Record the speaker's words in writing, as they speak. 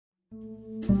Hi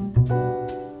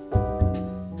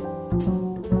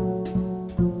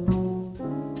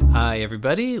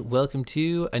everybody, welcome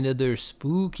to another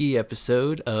spooky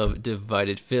episode of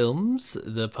Divided Films,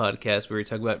 the podcast where we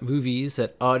talk about movies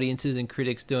that audiences and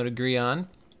critics don't agree on.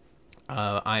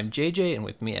 I'm JJ, and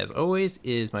with me as always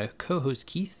is my co-host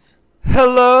Keith.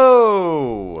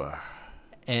 Hello!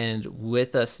 And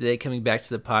with us today, coming back to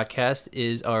the podcast,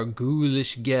 is our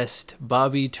ghoulish guest,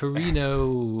 Bobby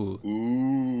Torino.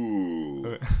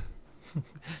 Ooh.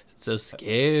 So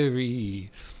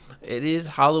scary. It is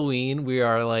Halloween. We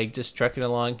are just trekking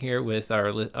along here with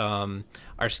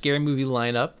our scary movie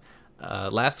lineup.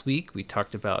 Last week we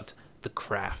talked about The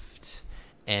Craft,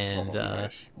 and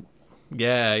nice.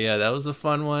 yeah, that was a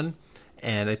fun one.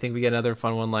 And I think we got another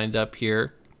fun one lined up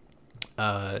here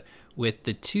with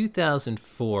the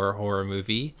 2004 horror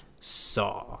movie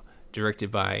Saw,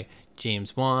 directed by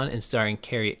James Wan and starring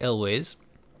Cary Elwes.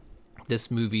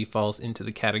 This movie falls into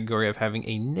the category of having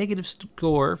a negative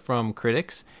score from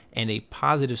critics and a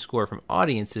positive score from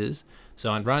audiences. So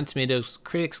on Rotten Tomatoes,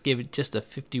 critics gave it just a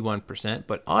 51%,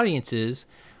 but audiences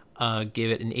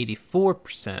gave it an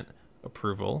 84%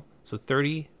 approval. So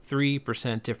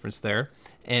 33% difference there.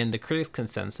 And the critics'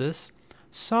 consensus: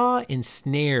 Saw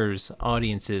ensnares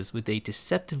audiences with a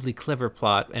deceptively clever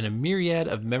plot and a myriad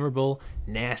of memorable,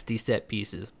 nasty set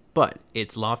pieces. But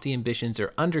its lofty ambitions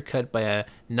are undercut by a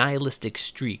nihilistic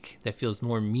streak that feels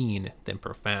more mean than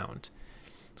profound.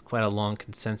 It's quite a long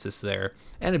consensus there,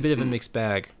 and a bit of a mixed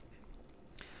bag.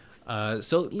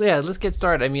 So let's get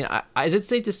started. I mean, is it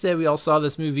safe to say we all saw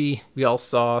this movie? We all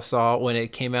saw when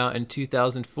it came out in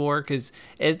 2004, because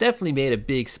it definitely made a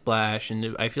big splash,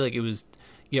 and I feel like it was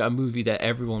a movie that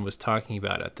everyone was talking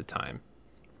about at the time.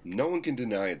 No one can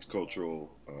deny its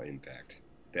cultural impact.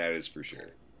 That is for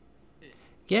sure.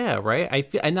 Yeah,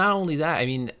 right. And not only that, I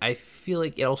mean, I feel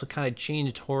like it also kind of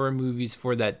changed horror movies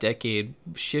for that decade,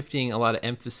 shifting a lot of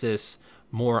emphasis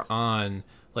more on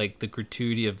like the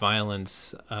gratuity of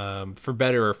violence, for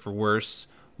better or for worse,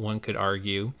 one could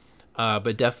argue,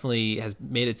 but definitely has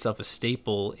made itself a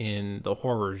staple in the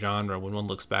horror genre when one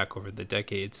looks back over the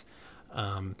decades.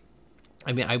 I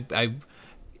mean,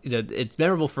 it's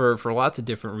memorable for lots of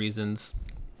different reasons.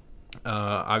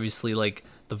 Obviously, like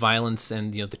the violence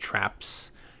and the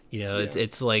traps.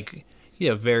 It's like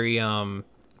very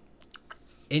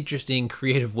interesting,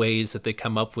 creative ways that they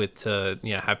come up with to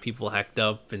have people hacked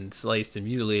up and sliced and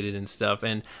mutilated and stuff.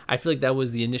 And I feel like that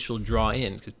was the initial draw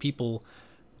in, because people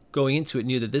going into it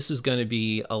knew that this was going to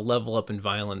be a level up in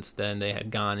violence than they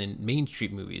had gone in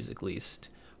mainstream movies, at least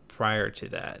prior to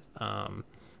that.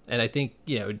 And I think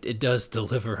it does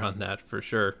deliver on that for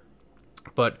sure.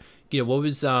 But what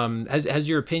was has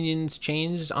your opinions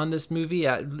changed on this movie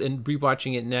and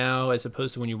rewatching it now as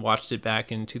opposed to when you watched it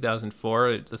back in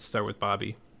 2004? Let's start with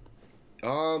Bobby.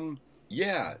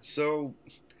 Yeah. So,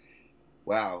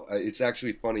 wow, it's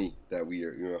actually funny that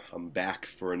I'm back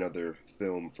for another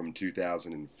film from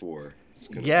 2004. It's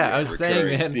gonna be I was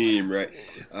saying, man. Theme, right?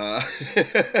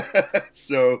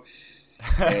 So,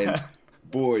 and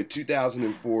boy,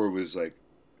 2004 was like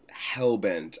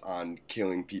hell-bent on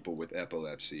killing people with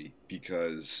epilepsy,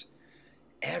 because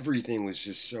everything was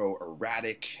just so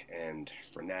erratic and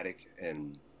frenetic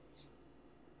and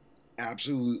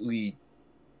absolutely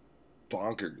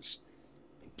bonkers.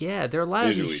 Yeah, there are a lot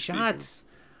of these shots. Speaking.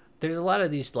 There's a lot of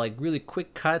these like really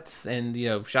quick cuts and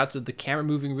shots of the camera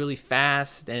moving really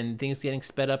fast and things getting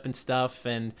sped up and stuff,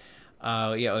 and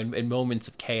in moments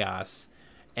of chaos.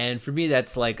 And for me,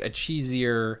 that's like a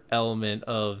cheesier element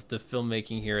of the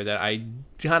filmmaking here that I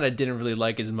kind of didn't really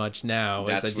like as much now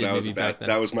as I did maybe back then.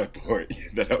 That was my point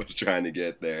that I was trying to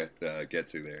get to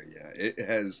there. Yeah, it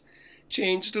has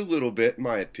changed a little bit, in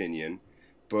my opinion,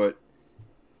 but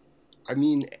I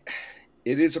mean,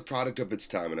 it is a product of its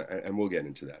time, and we'll get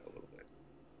into that a little bit.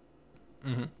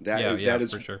 Mm-hmm. That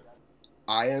is for sure.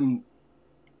 I'm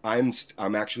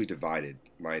actually divided.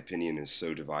 My opinion is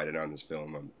so divided on this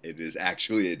film. It is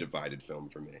actually a divided film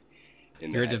for me.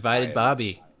 You're a divided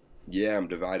Bobby. Yeah, I'm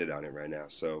divided on it right now.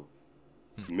 So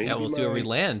maybe we'll see where we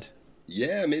land.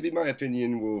 Yeah, maybe my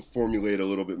opinion will formulate a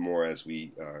little bit more as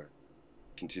we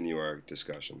continue our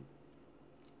discussion.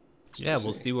 Yeah,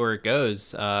 we'll see where it goes.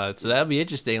 So that'll be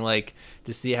interesting, like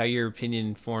to see how your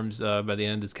opinion forms by the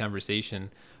end of this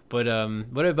conversation. But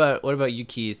what about you,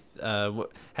 Keith?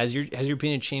 Has your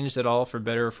opinion changed at all for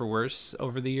better or for worse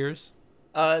over the years?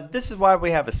 This is why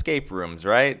we have escape rooms,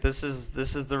 right? This is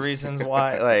the reason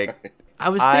why. Like, I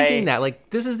was thinking that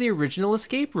this is the original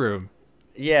escape room.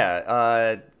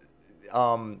 Yeah.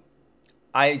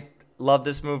 I loved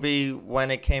this movie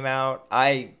when it came out.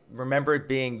 I remember it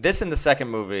being this and the second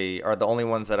movie are the only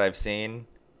ones that I've seen.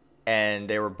 and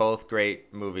they were both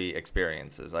great movie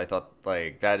experiences. I thought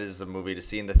like that is a movie to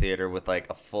see in the theater with like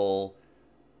a full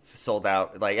sold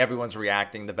out, like everyone's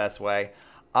reacting the best way.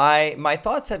 My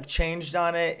thoughts have changed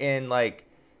on it in like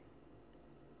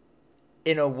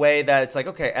in a way that it's like,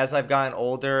 okay, as I've gotten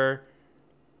older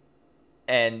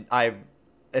and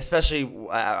especially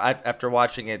after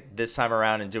watching it this time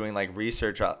around and doing like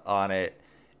research on it,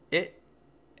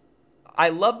 I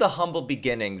love the humble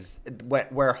beginnings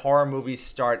where horror movies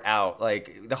start out,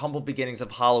 like the humble beginnings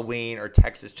of Halloween or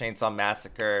Texas Chainsaw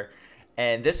Massacre.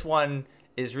 And this one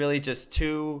is really just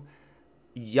two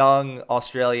young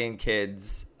Australian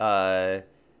kids who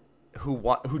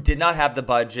did not have the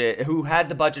budget, who had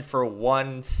the budget for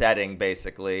one setting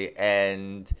basically,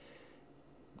 and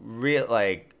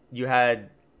you had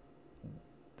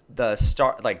the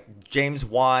start like James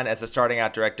Wan as a starting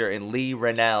out director and Lee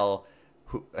Rennell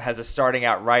who has a starting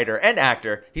out writer and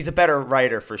actor. He's a better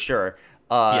writer for sure.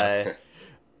 Yes.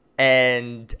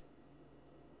 And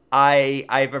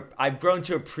I've grown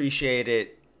to appreciate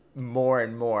it more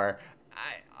and more.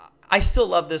 I still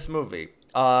love this movie.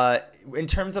 In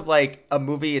terms of like a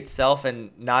movie itself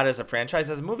and not as a franchise,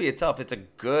 as a movie itself, it's a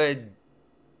good,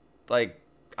 like,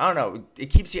 I don't know, it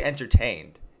keeps you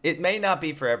entertained. It may not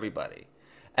be for everybody.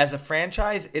 As a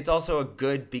franchise, it's also a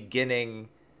good beginning,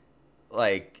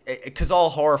 like, because all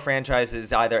horror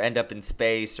franchises either end up in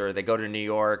space or they go to New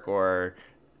York or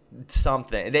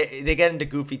something. They get into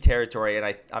goofy territory,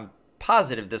 and I'm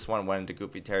positive this one went into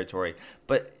goofy territory.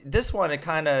 But this one, it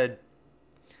kind of,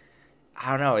 I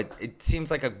don't know, it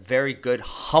seems like a very good,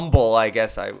 humble, I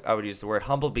guess I would use the word,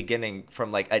 humble beginning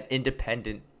from like an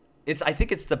independent, I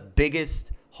think it's the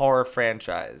biggest horror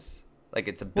franchise. Like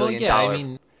it's $1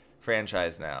 billion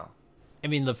franchise now. I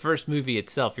mean, the first movie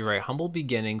itself, you're right, humble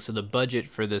beginning. So the budget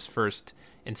for this first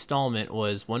installment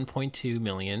was $1.2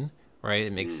 million, right?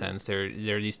 It makes sense. They're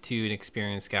these two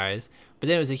inexperienced guys. But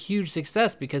then it was a huge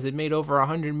success because it made over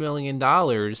 $100 million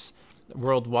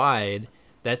worldwide.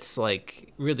 That's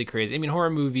like really crazy. I mean,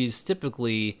 horror movies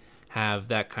typically have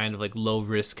that kind of like low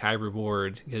risk, high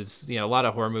reward because, you know, a lot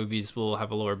of horror movies will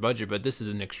have a lower budget, but this is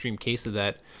an extreme case of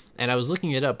that. And I was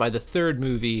looking it up. By the third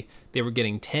movie, they were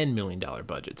getting $10 million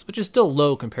budgets, which is still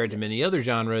low compared to many other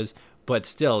genres, but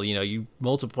still, you know, you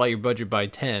multiply your budget by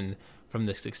 10 from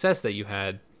the success that you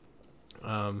had.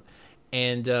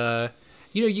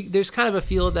 You know, there's kind of a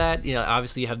feel of that. You know,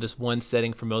 obviously you have this one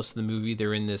setting for most of the movie.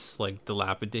 They're in this like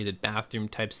dilapidated bathroom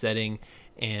type setting,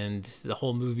 and the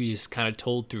whole movie is kind of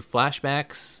told through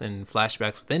flashbacks and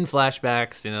flashbacks within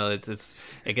flashbacks. You know,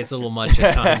 it gets a little much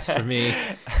at times for me.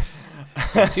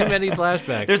 Too many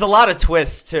flashbacks. There's a lot of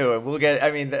twists too. We'll get.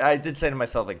 I mean, I did say to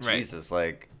myself, like, right. Jesus,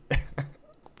 like.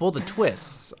 Well, the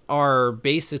twists are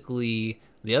basically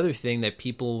the other thing that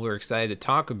people were excited to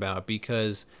talk about,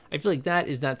 because I feel like that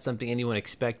is not something anyone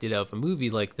expected of a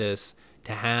movie like this,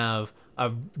 to have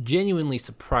a genuinely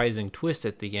surprising twist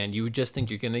at the end. You would just think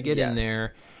you're going to get in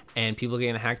there and people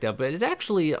getting hacked up, but it's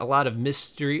actually a lot of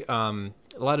mystery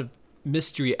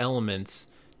elements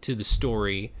to the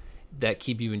story that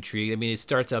keep you intrigued. I mean, it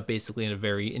starts out basically in a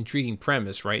very intriguing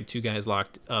premise, right? Two guys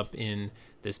locked up in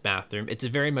this bathroom. It's a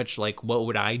very much like, what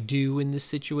would I do in this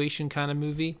situation kind of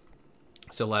movie.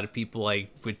 So a lot of people I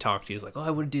would talk to is like, oh, I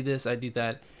would do this, I'd do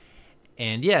that.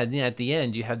 And yeah, at the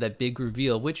end, you have that big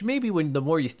reveal, which maybe when the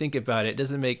more you think about it,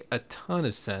 doesn't make a ton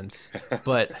of sense.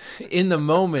 But in the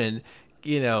moment,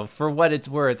 you know, for what it's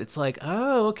worth, it's like,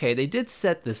 oh, okay, they did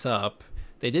set this up.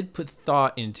 They did put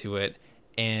thought into it.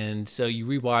 And so you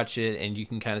rewatch it and you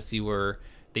can kind of see where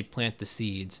they plant the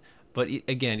seeds. But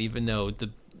again, even though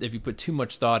if you put too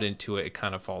much thought into it, it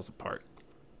kind of falls apart.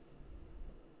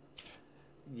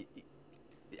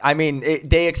 I mean,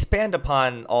 they expand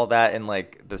upon all that in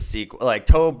like the sequel, like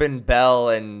Tobin Bell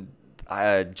and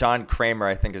John Kramer,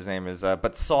 I think his name is.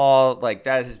 But Saul, like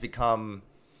that has become,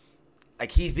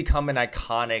 like he's become an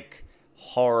iconic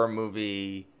horror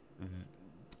movie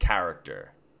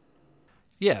character.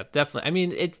 Yeah, definitely. I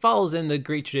mean, it follows in the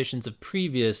great traditions of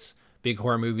previous big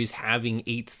horror movies having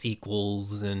 8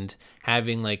 sequels and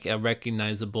having like a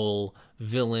recognizable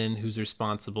villain who's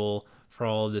responsible for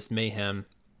all of this mayhem.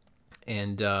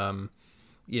 And,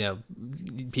 you know,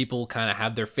 people kind of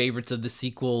have their favorites of the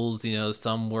sequels. You know,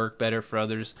 some work better for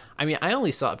others. I mean, I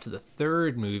only saw up to the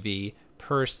third movie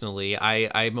personally.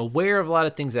 I'm aware of a lot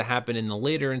of things that happen in the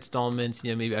later installments.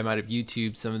 You know, maybe I might have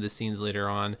YouTubed some of the scenes later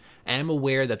on. And I'm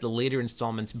aware that the later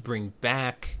installments bring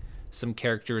back some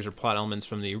characters or plot elements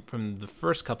from the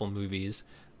first couple movies.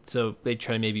 So they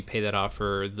try to maybe pay that off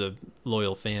for the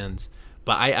loyal fans.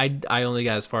 But I only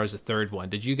got as far as the third one.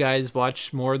 Did you guys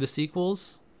watch more of the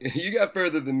sequels? You got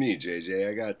further than me, JJ.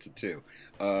 I got to 2.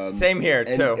 Same here,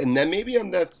 too. And then maybe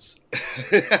I'm that.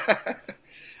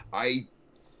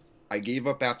 I gave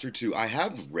up after 2. I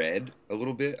have read a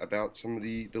little bit about some of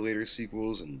the later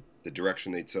sequels and the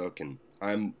direction they took, and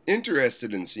I'm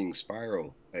interested in seeing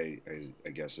Spiral, I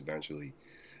guess, eventually.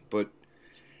 But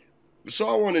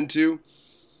Saw 1 and 2,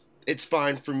 it's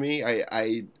fine for me.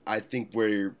 I think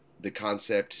where the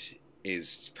concept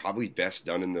is probably best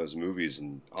done in those movies,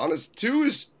 and honest, 2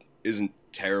 isn't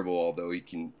terrible, although you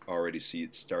can already see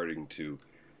it starting to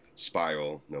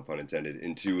spiral, no pun intended,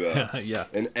 into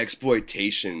an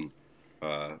exploitation,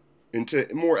 into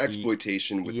more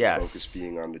exploitation with the focus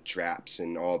being on the traps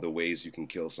and all the ways you can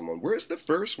kill someone. Whereas the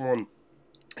first one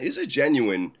is a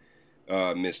genuine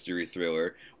mystery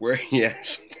thriller where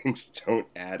things don't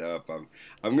add up.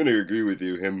 I'm going to agree with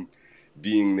you. Him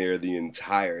being there the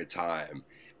entire time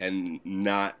and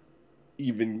not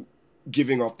even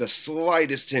giving off the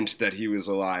slightest hint that he was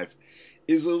alive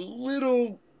is a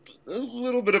little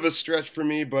bit of a stretch for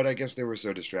me, but I guess they were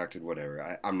so distracted,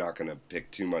 whatever. I'm not going to pick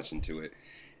too much into it.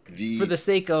 For the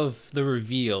sake of the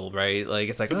reveal, right? Like,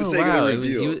 it's like, for the sake of the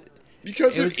reveal.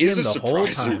 Because it is a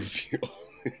surprising reveal.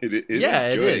 It is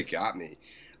good. It got me.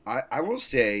 I will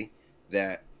say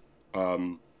that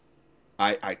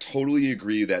I totally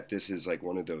agree that this is like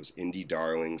one of those indie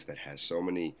darlings that has so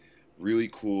many really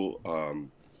cool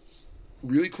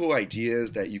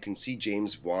ideas that you can see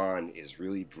James Wan is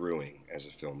really brewing as a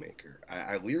filmmaker.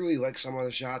 I really like some of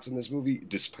the shots in this movie,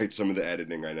 despite some of the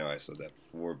editing. I know I said that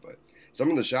before, but some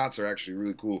of the shots are actually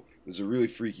really cool. There's a really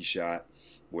freaky shot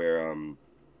where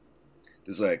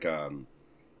there's like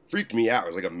freaked me out. It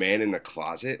was like a man in a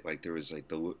closet. Like there was like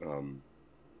the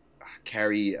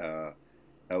Carrie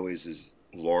Elwes'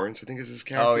 Lawrence, I think is his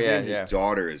character's name. His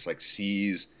daughter is like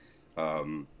sees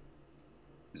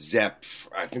Zepp.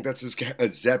 I think that's his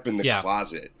Zepp in the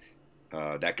closet.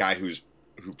 That guy who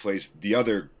plays the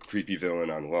other creepy villain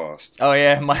on Lost. Oh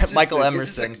yeah, Michael Emerson.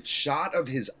 This is like shot of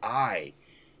his eye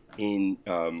in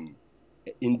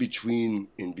between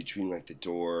like the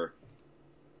door.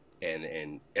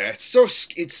 And it's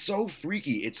so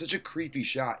freaky. It's such a creepy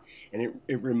shot, and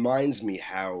it reminds me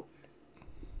how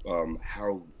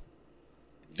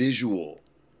visual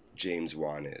James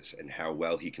Wan is, and how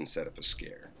well he can set up a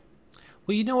scare.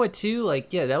 Well, you know what, too? Like,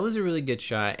 that was a really good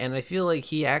shot, and I feel like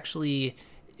he actually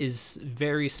is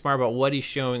very smart about what he's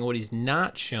showing, what he's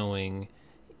not showing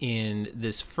in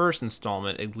this first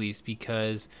installment, at least,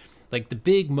 because, like, the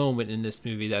big moment in this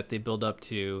movie that they build up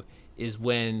to is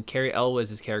when Carrie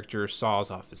Elwes' character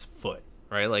saws off his foot,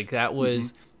 right? Like, that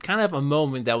was kind of a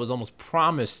moment that was almost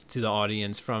promised to the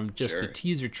audience from just the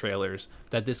teaser trailers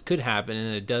that this could happen,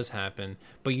 and it does happen.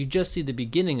 But you just see the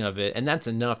beginning of it, and that's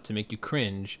enough to make you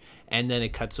cringe, and then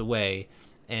it cuts away.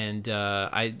 And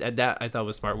I thought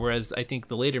was smart. Whereas I think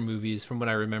the later movies, from what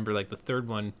I remember, like the third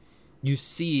one, you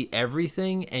see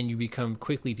everything, and you become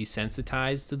quickly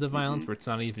desensitized to the violence, where it's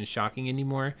not even shocking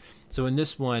anymore. So in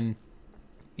this one,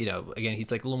 again,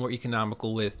 he's like a little more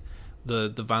economical with the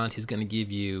violence he's going to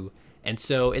give you. And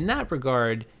so in that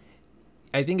regard,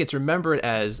 I think it's remembered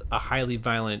as a highly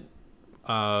violent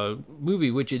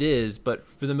movie, which it is, but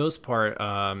for the most part,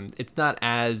 it's not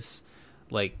as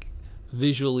like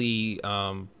visually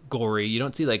gory. You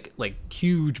don't see like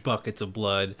huge buckets of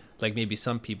blood like maybe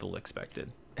some people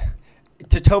expected.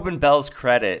 To Tobin Bell's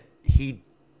credit, he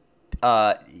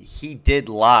did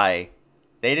lie.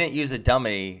 They didn't use a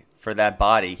dummy for that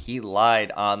body. He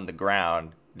lied on the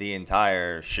ground the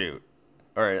entire shoot,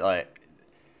 or like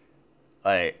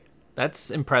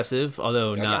that's impressive,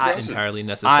 although not entirely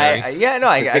necessary.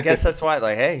 I guess that's why.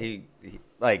 Like, hey, he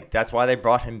that's why they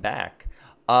brought him back.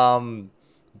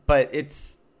 But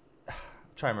it's I'm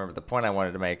trying to remember the point I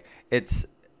wanted to make.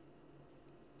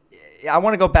 I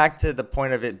want to go back to the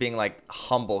point of it being like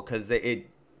humble, because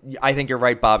I think you're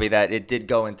right, Bobby, that it did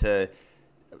go into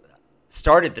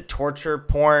started the torture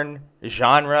porn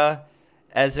genre,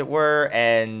 as it were,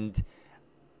 and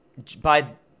I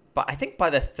think by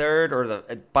the third or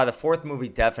by the fourth movie,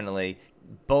 definitely,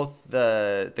 both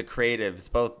the creatives,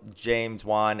 both James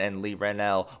Wan and Lee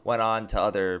Ranell, went on to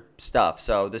other stuff.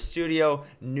 So the studio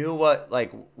knew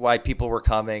why people were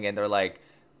coming, and they're like,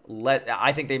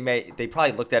 I think they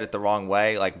probably looked at it the wrong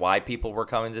way, like why people were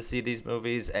coming to see these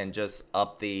movies, and just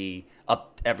up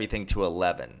everything to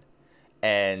 11.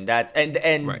 And that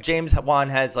right. James Wan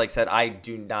has said, I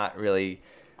do not really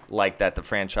like that the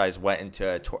franchise went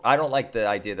into I don't like the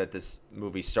idea that this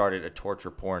movie started a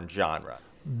torture porn genre.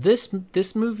 This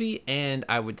movie, and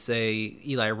I would say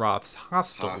Eli Roth's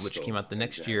Hostel, which came out the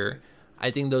next year, I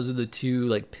think those are the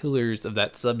two pillars of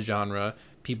that subgenre,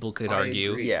 people could I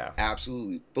argue. agree. Yeah.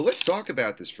 Absolutely. But let's talk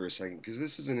about this for a second, because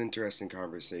this is an interesting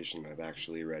conversation. I've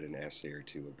actually read an essay or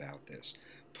two about this.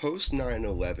 Post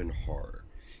 9/11 horror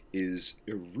is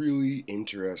a really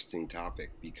interesting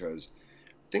topic, because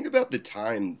think about the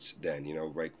times then,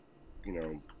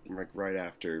 like right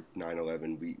after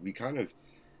 9/11, we kind of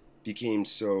became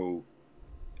so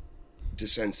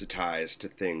desensitized to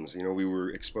things. We were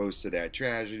exposed to that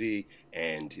tragedy,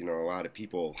 and a lot of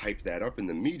people hyped that up in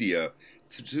the media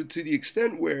to the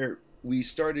extent where we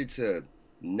started to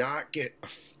not get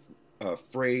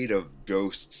afraid of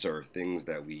ghosts or things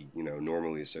that we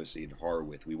normally associate horror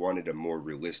with. We wanted a more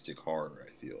realistic horror,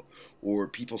 I feel. Or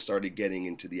people started getting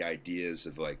into the ideas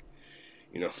of like,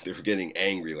 they were getting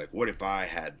angry, like, what if I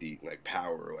had the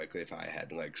power, like if I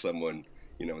had someone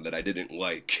that I didn't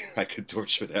like, I could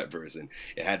torture that person.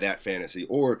 It had that fantasy.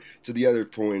 Or to the other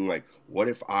point, like, what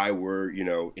if I were,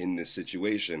 in this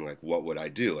situation, like, what would I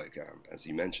do? Like, as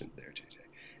you mentioned there, JJ.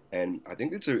 And I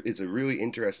think it's a really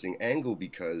interesting angle,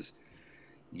 because,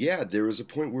 yeah, there was a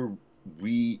point where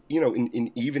we,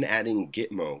 in even adding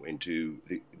Gitmo into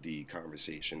the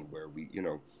conversation, where we,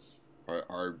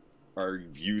 our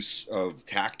use of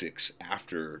tactics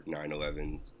after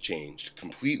 9/11 changed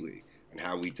completely, and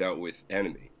how we dealt with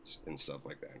enemies and stuff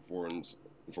like that,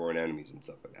 foreign enemies and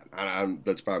stuff like that.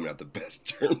 That's probably not the best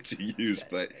term to use,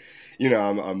 but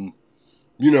I'm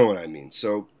you know what I mean.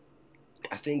 So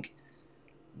I think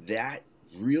that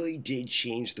really did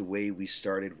change the way we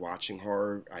started watching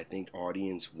horror. I think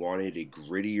audience wanted a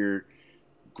grittier,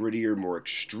 more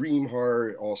extreme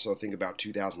horror. Also, think about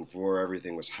 2004.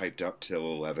 Everything was hyped up till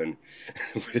 11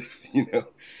 with,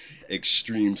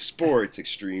 extreme sports,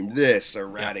 extreme this,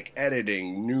 erratic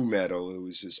editing, new metal. It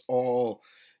was just all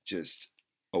just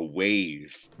a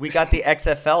wave. We got the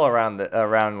XFL around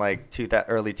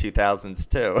early 2000s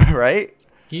too, right?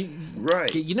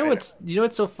 Right.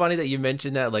 What's so funny that you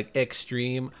mentioned that, like,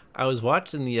 extreme. I was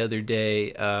watching the other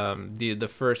day the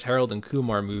first Harold and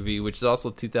Kumar movie, which is also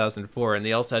 2004, and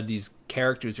they also have these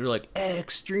characters who are like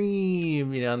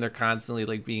extreme, and they're constantly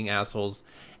like being assholes,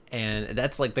 and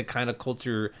that's like the kind of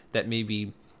culture that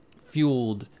maybe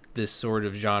fueled this sort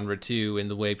of genre too, in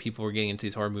the way people were getting into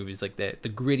these horror movies, like the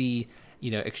gritty,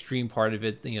 extreme part of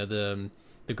it,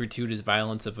 the gratuitous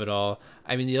violence of it all.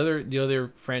 I mean, the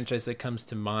other franchise that comes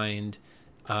to mind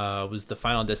was the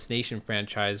Final Destination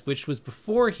franchise, which was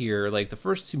before here. Like, the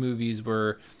first two movies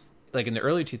were like in the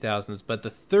early 2000s, but the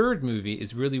third movie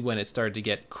is really when it started to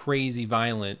get crazy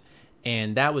violent,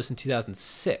 and that was in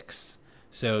 2006.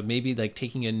 So maybe like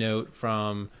taking a note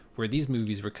from where these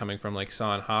movies were coming from, like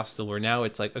Saw and Hostel, where now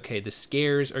it's like, okay, the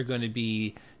scares are going to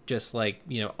be just like,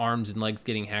 arms and legs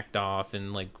getting hacked off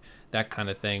and like that kind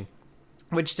of thing,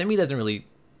 which to me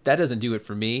doesn't do it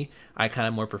for me. I kind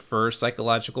of more prefer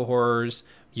psychological horrors,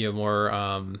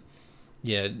 more,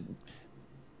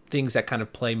 things that kind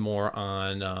of play more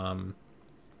on,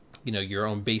 your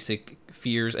own basic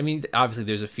fears. I mean, obviously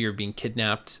there's a fear of being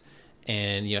kidnapped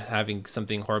and, having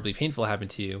something horribly painful happen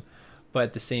to you. But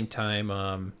at the same time,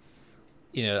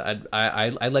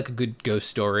 I like a good ghost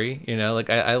story,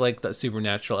 I like the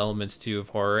supernatural elements too of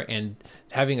horror, and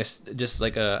having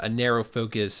a narrow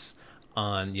focus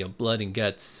on, blood and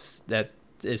guts, that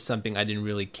is something I didn't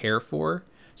really care for.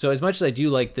 So as much as I do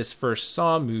like this first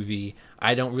Saw movie,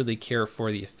 I don't really care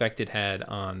for the effect it had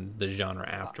on the genre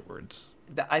afterwards.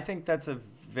 I think that's a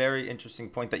very interesting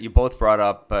point that you both brought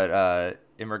up, but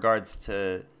in regards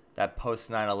to that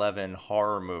post 9/11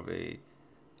 horror movie,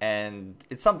 and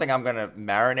it's something I'm gonna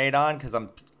marinate on, because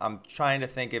I'm trying to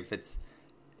think if it's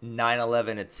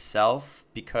 9/11 itself,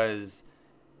 because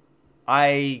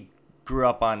I grew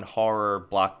up on horror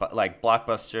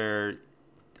Blockbuster.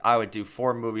 I would do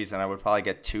 4 movies and I would probably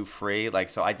get 2 free.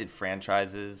 So I did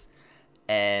franchises,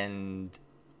 and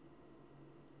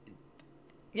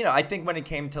I think when it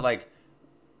came to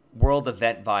world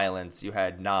event violence, you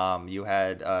had Nam, you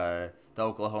had the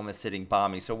Oklahoma City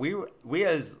bombing. So we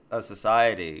as a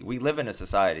society, we live in a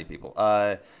society, people,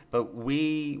 but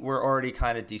we were already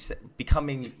kind of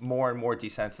becoming more and more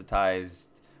desensitized.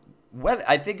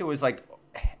 I think it was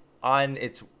on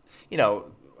its,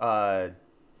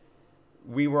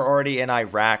 we were already in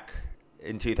Iraq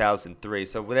in 2003.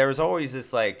 So there was always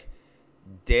this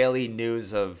daily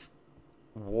news of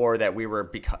war that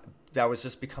that was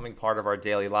just becoming part of our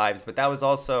daily lives. But that was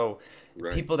also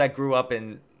people that grew up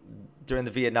during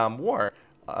the Vietnam War.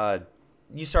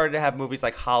 You started to have movies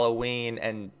like Halloween,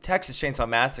 and Texas Chainsaw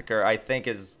Massacre, I think,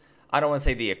 is, I don't want to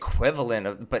say the equivalent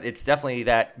of, but it's definitely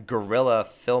that guerrilla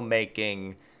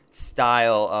filmmaking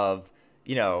style of,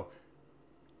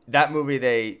 that movie,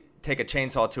 they take a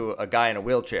chainsaw to a guy in a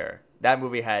wheelchair. that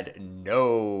movie had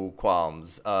no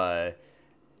qualms.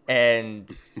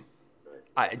 And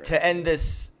to end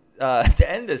this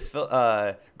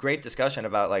great discussion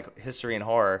about like history and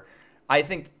horror, I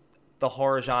think the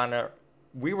horror genre,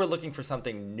 we were looking for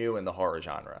something new in the horror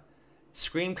genre.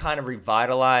 Scream kind of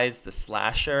revitalized the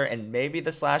slasher, and maybe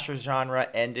the slasher genre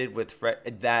ended with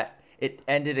it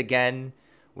ended again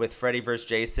with Freddy vs.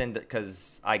 Jason,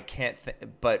 because I can't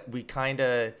but we kind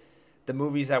of, the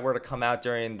movies that were to come out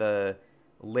during the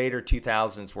later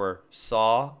 2000s were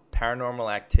Saw,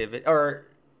 Paranormal Activity,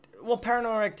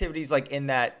 Paranormal Activity is like in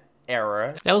that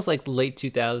era. That was like late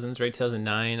 2000s, right?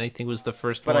 2009, I think, was the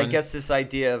first one. But I guess this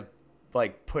idea of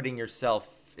like putting yourself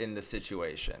in the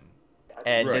situation.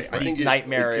 And Right. I these think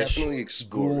nightmarish it definitely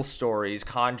explored. ghoul stories,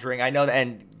 Conjuring. I know that,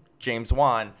 and James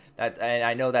Wan. And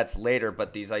I know that's later,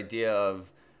 but these idea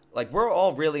of like, we're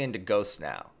all really into ghosts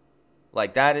now.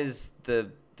 Like, that is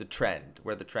the trend,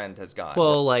 where the trend has gone.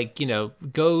 Well, like, you know,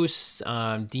 ghosts,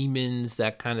 demons,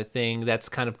 that kind of thing. That's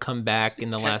kind of come back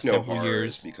in the last Techno several horror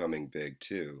years. is becoming big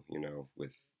too. You know,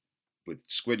 with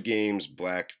Squid Games,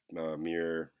 Black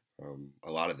Mirror,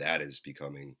 a lot of that is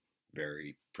becoming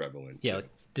very prevalent. Yeah, like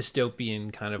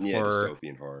dystopian kind of yeah, horror.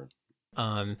 dystopian horror.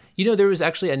 You know, there was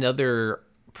actually another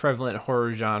prevalent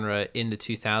horror genre in the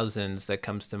 2000s that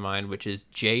comes to mind, which is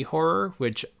J-horror,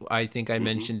 which I think I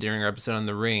mentioned during our episode on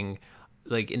The Ring.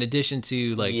 Like, in addition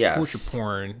to like torture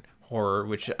porn horror,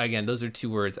 which again, those are two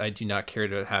words I do not care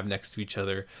to have next to each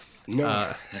other.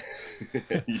 No,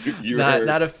 you're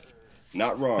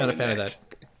not wrong. Not a fan of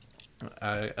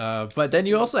that. But then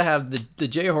you also have the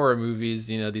J-horror movies,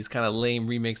 you know, these kind of lame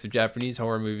remakes of Japanese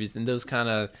horror movies, and those kind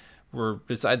of were,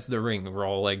 besides The Ring, were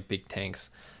all like big tanks.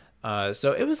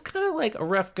 So it was kind of like a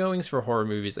rough goings for horror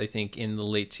movies, I think, in the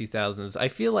late 2000s. I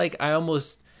feel like I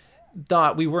almost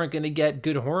thought we weren't going to get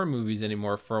good horror movies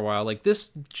anymore for a while. Like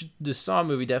the Saw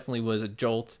movie definitely was a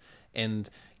jolt and,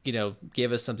 you know,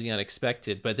 gave us something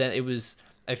unexpected. But then it was,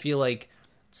 I feel like,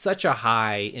 such a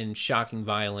high in shocking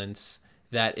violence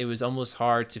that it was almost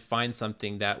hard to find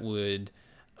something that would,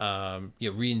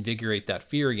 reinvigorate that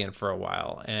fear again for a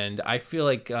while. And I feel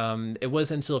like it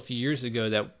wasn't until a few years ago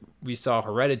that we saw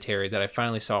Hereditary that I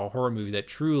finally saw a horror movie that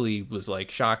truly was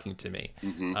like shocking to me.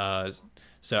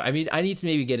 So I mean, I need to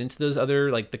maybe get into those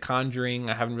other, like The Conjuring.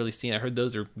 I haven't really seen. I heard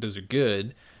those are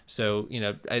good. So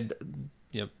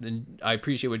and I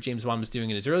appreciate what James Wan was doing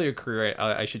in his earlier career.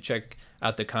 I should check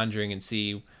out The Conjuring and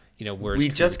see, you know, where we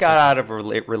just got out of a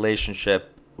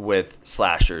relationship with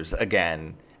slashers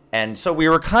again, and so we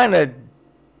were kind of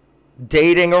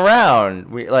dating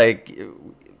around.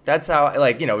 That's how,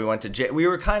 like, you know, we went to we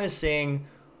were kind of seeing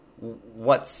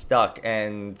what stuck,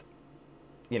 and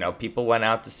you know, people went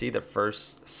out to see the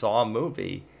first Saw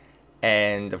movie,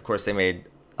 and of course they made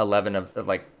 11 of,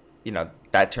 like, you know,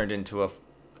 that turned into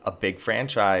a big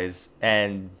franchise,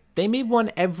 and they made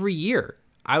one every year.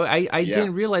 I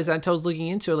didn't realize that until I was looking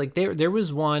into it. Like, there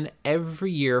was one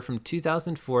every year from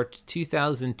 2004 to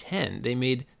 2010. They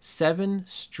made 7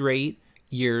 straight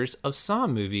years of Saw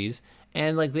movies,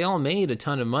 and like they all made a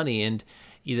ton of money, and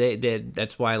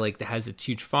that's why like it has a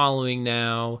huge following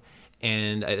now.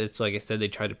 And it's like I said, they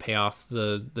tried to pay off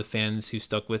the fans who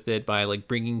stuck with it by like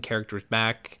bringing characters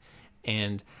back,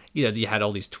 and you know, you had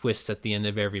all these twists at the end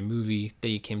of every movie that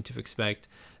you came to expect.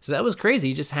 So that was crazy.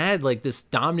 You just had like this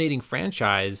dominating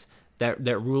franchise that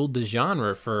ruled the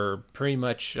genre for pretty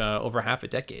much over half a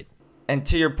decade. And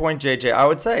to your point, JJ,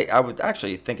 I would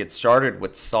actually think it started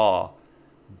with Saw,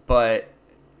 but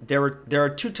there are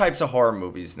two types of horror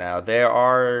movies now. There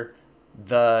are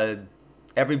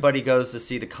everybody goes to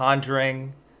see The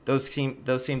Conjuring. Those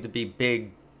seem to be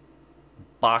big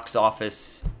box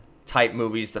office type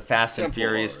movies, the Fast and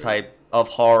Furious type of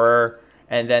horror.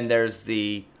 And then there's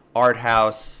the art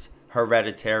house,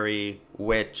 Hereditary,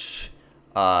 Witch,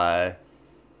 I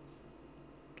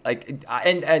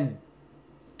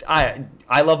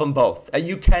love them both.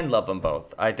 You can love them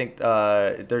both. I think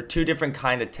they're two different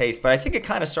kind of tastes, but I think it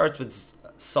kind of starts with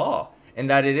Saw, in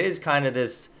that it is kind of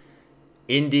this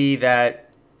the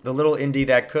little indie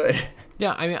that could.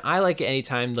 Yeah, I mean, I like it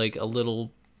anytime like a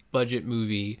little budget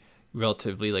movie,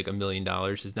 relatively like $1 million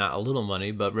is not a little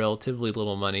money, but relatively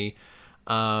little money,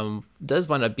 does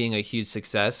wind up being a huge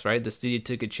success, right? The studio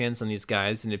took a chance on these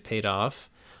guys and it paid off.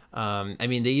 I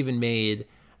mean, they even made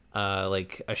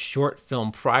like a short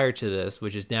film prior to this,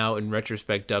 which is now in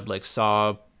retrospect dubbed like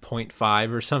Saw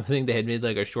 0.5 or something. They had made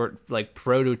like a short like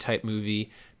prototype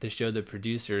movie to show the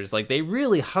producers. Like, they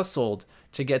really hustled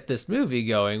to get this movie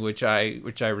going, which I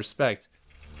respect.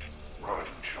 Rise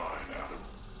and shine, Adam.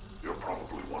 You're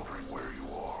probably wondering where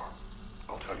you are.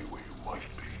 I'll tell you where you might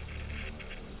be.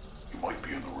 You might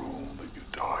be in the room that you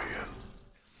die in.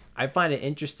 I find it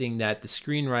interesting that the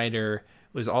screenwriter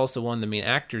was also one of the main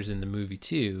actors in the movie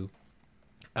too,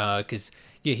 because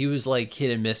yeah, he was like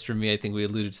hit and miss for me. I think we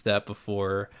alluded to that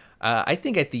before. I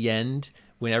think at the end,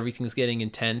 when everything's getting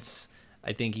intense,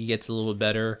 I think he gets a little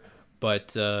better.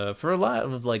 But for a lot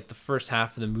of like the first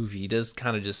half of the movie, he does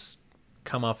kind of just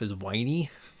come off as whiny.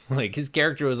 Like his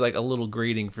character was like a little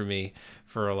grating for me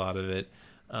for a lot of it.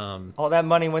 All that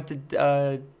money went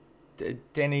to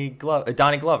Donnie Glover.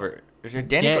 Danny Glover.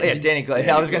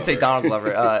 I was gonna say Donald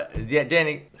Glover.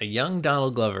 Danny. A young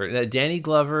Donald Glover, Danny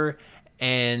Glover,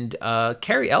 and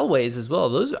Carrie Elways as well.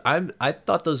 Those I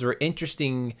thought those were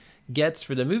interesting gets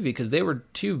for the movie because they were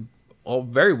two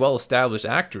very well established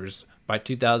actors by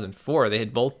 2004. They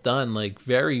had both done like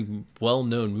very well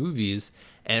known movies,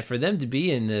 and for them to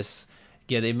be in this,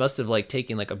 yeah, they must have like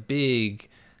taken like a big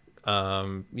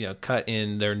cut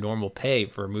in their normal pay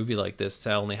for a movie like this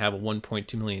to only have a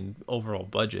 1.2 million overall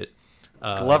budget.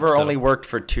 Glover only worked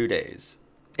for 2 days.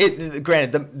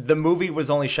 Granted, the movie was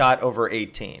only shot over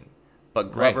 18,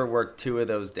 but Glover worked 2 of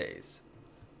those days.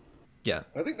 Yeah,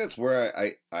 I think that's where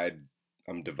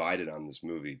I'm divided on this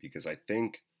movie because I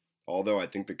think, although I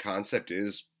think the concept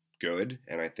is good,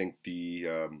 and I think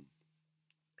the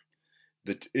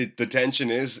tension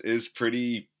is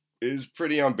pretty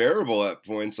unbearable at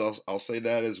points. I'll say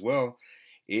that as well.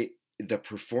 The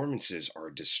performances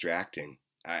are distracting,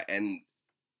 and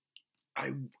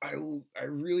I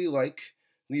really like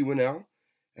Leigh Whannell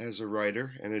as a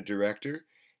writer and a director,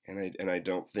 and I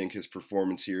don't think his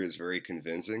performance here is very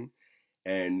convincing,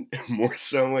 and more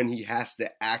so when he has to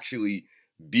actually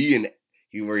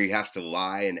where he has to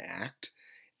lie and act.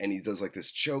 And he does like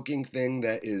this choking thing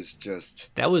that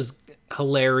was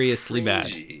hilariously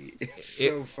cringy. Bad. It's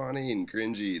so funny and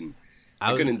cringy, and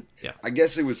I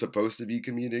guess it was supposed to be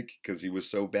comedic because he was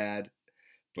so bad,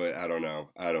 but I don't know.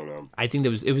 I think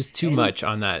it was too much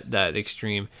on that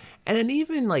extreme, and then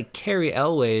even like Carrie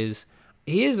Elways,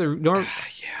 he is a norm.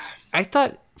 Yeah. I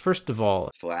thought first of all,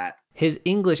 flat. His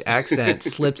English accent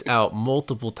slips out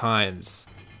multiple times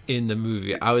in the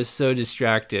movie. I was so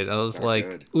distracted. I was like,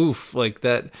 good. Oof, like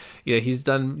that. Yeah, he's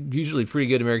done usually pretty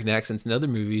good American accents in other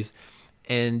movies.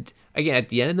 And again, at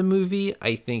the end of the movie,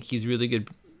 I think he's really good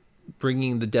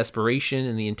bringing the desperation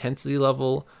and the intensity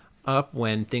level up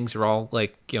when things are all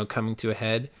like, coming to a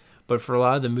head. But for a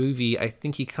lot of the movie, I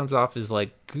think he comes off as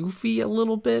like goofy a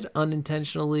little bit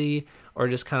unintentionally or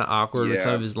just kind of awkward with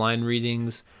some of his line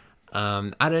readings.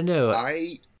 I don't know.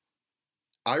 I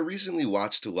recently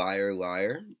watched Liar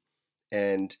Liar,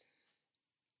 and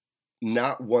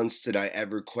not once did I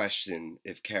ever question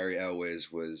if Carrie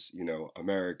Elways was,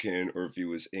 American or if he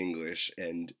was English.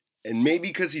 And maybe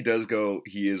because he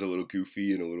is a little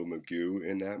goofy and a little Magoo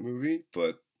in that movie,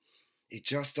 but it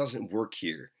just doesn't work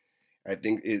here. I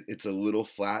think it's a little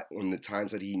flat when the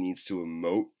times that he needs to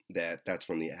emote, that's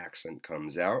when the accent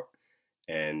comes out,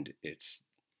 and it's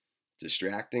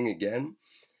distracting again.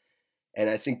 And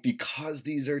I think because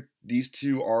these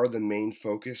two are the main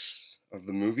focus of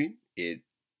the movie, it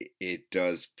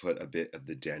does put a bit of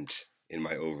the dent in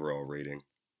my overall rating.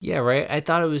 Yeah, right. I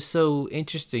thought it was so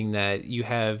interesting that you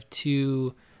have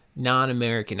two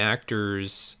non-American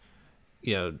actors,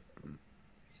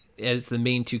 as the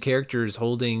main two characters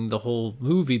holding the whole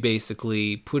movie,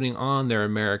 basically putting on their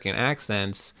American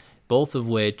accents, both of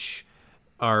which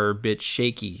are a bit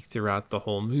shaky throughout the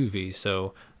whole movie.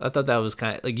 So I thought that was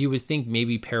kind of like, you would think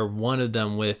maybe pair one of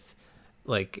them with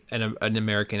like an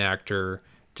American actor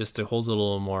just to hold it a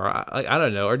little more. I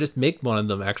don't know, or just make one of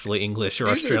them actually English or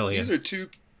Australian.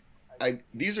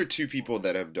 These are two people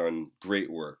that have done great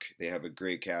work. They have a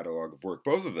great catalog of work,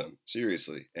 both of them,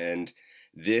 seriously. And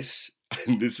this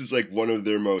is like one of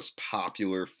their most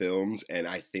popular films, and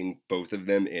I think both of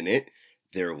them in it,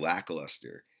 they're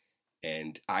lackluster.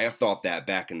 And I thought that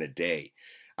back in the day.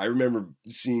 I remember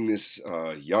seeing this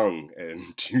young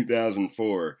in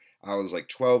 2004. I was like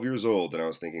 12 years old, and I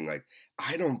was thinking like,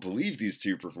 I don't believe these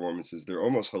two performances. They're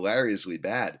almost hilariously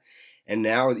bad. And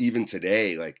now even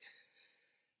today, like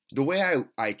the way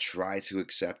I try to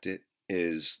accept it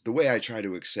is the way I try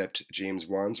to accept James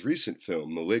Wan's recent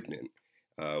film, Malignant,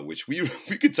 which we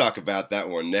could talk about that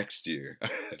one next year, I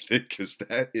think, because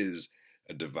that is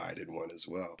a divided one as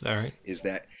well. All right. Is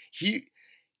that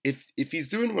if he's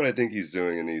doing what I think he's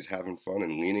doing and he's having fun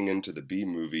and leaning into the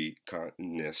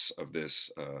B-movie-ness of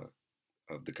this,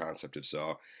 of the concept of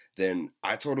Saw, then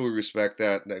I totally respect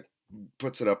that. That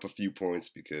puts it up a few points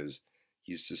because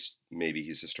he's just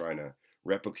trying to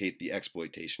replicate the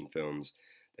exploitation films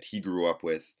that he grew up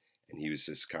with, and he was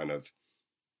just kind of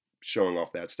showing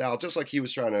off that style, just like he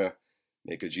was trying to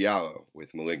make a giallo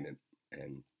with Malignant.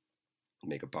 And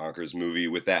make a bonkers movie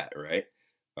with that, right?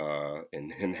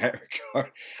 In that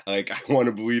regard, like, I want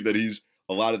to believe that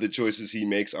a lot of the choices he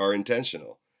makes are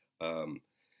intentional.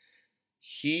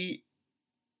 He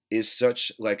is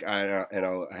such, like, and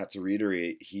I'll have to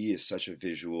reiterate, he is such a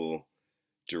visual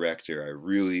director. I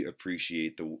really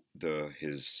appreciate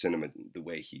his cinema, the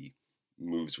way he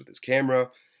moves with his camera,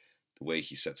 the way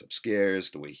he sets up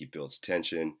scares, the way he builds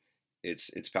tension.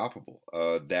 It's palpable.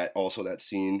 That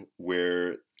scene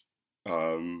where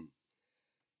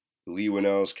Lee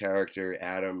Winnell's character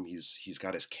Adam, he's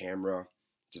got his camera.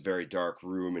 It's a very dark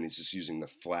room, and he's just using the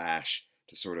flash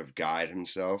to sort of guide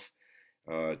himself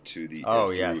through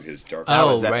his dark.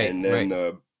 Right, and then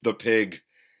right. the pig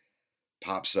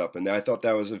pops up, and I thought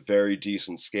that was a very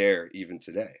decent scare. Even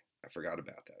today, I forgot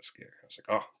about that scare. I was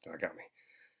like, oh, that got me.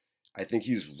 I think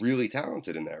he's really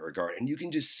talented in that regard, and you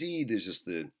can just see there's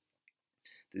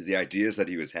the ideas that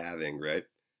he was having, right?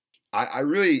 I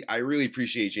really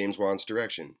appreciate James Wan's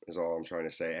direction, is all I'm trying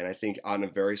to say. And I think on a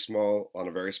very small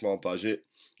budget,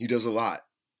 he does a lot.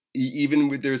 Even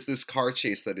with, there's this car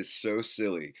chase that is so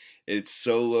silly. It's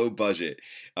so low budget.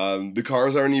 The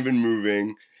cars aren't even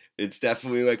moving. It's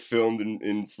definitely like filmed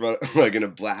in front, like in a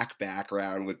black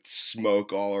background with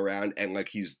smoke all around. And like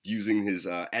he's using his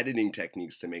editing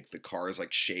techniques to make the cars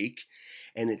like shake.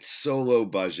 And it's so low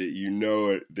budget.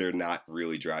 They're not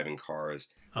really driving cars.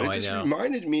 But it just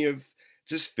reminded me of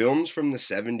just films from the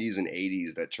 70s and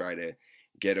 80s that try to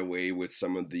get away with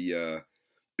some of the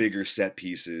bigger set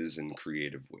pieces and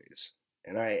creative ways.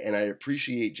 And I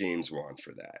appreciate James Wan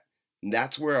for that. And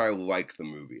that's where I like the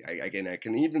movie. I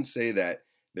can even say that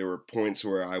there were points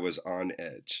where I was on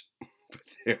edge. But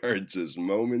there are just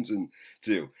moments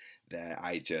too that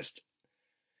I just...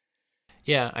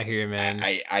 Yeah, I hear you, man.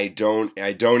 I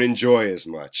don't enjoy as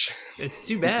much. It's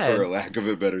too bad. For a lack of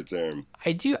a better term.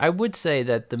 I would say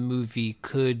that the movie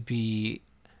could be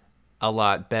a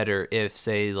lot better if,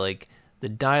 say, like, the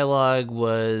dialogue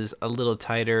was a little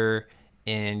tighter,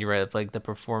 and you're right, like the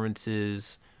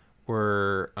performances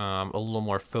were a little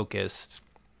more focused.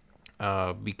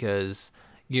 Because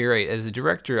you're right, as a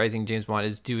director, I think James Wan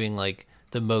is doing like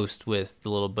the most with the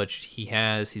little budget he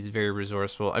has. He's very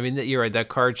resourceful. I mean, you're right. That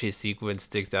car chase sequence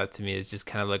sticks out to me as just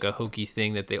kind of like a hokey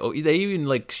thing that they even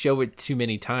like show it too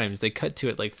many times. They cut to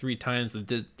it like 3 times.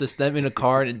 This them in a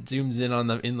car and it zooms in on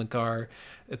them in the car.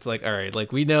 It's like, all right,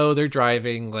 like we know they're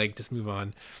driving. Like just move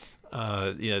on.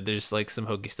 There's like some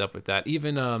hokey stuff with that.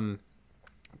 Even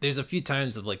there's a few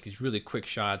times of like these really quick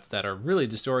shots that are really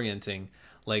disorienting.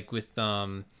 Like with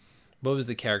what was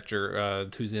the character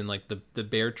who's in like the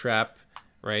bear trap,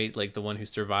 right? Like the one who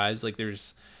survives. Like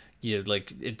there's,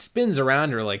 like it spins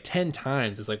around her like 10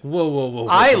 times. It's like whoa.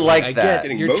 I like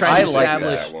that. You're trying to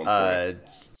establish.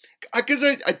 Because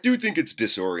I do think it's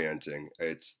disorienting.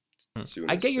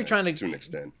 I get you're trying to an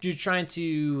extent. You're trying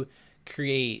to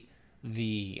create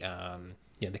the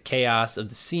the chaos of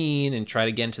the scene and try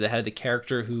to get into the head of the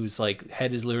character whose like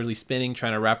head is literally spinning,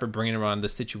 trying to wrap her brain around the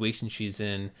situation she's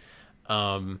in.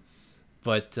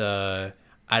 But I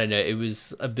don't know, it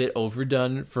was a bit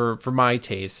overdone for my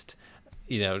taste.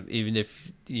 Even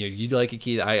if you'd like it,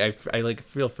 Keith, I like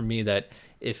feel for me that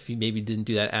if he maybe didn't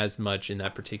do that as much in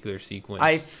that particular sequence,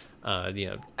 I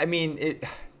mean,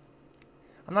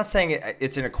 I'm not saying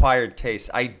it's an acquired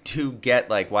taste. I do get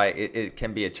like why it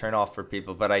can be a turnoff for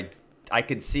people, but I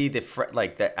could see the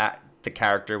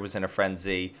character was in a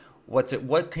frenzy.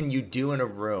 What can you do in a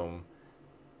room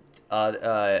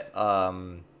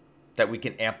that we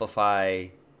can amplify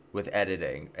with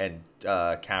editing and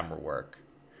camera work?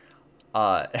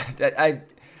 My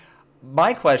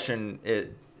question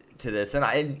to this,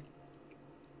 and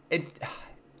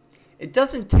it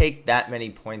doesn't take that many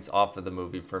points off of the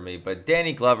movie for me, but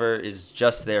Danny Glover is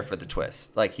just there for the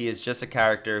twist. Like, he is just a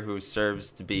character who serves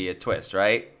to be a twist,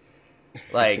 right?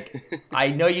 Like, I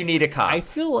know you need a cop. I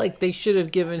feel like they should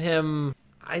have given him...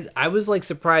 I was, like,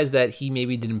 surprised that he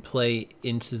maybe didn't play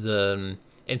into the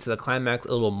climax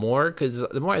a little more, because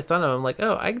the more I thought of him, I'm like,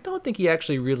 oh, I don't think he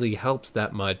actually really helps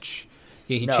that much.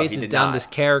 He chases down this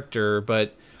character,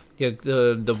 but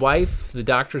the wife, the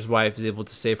doctor's wife, is able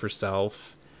to save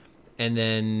herself. And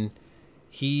then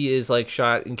he is like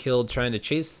shot and killed trying to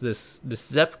chase this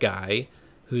Zepp guy,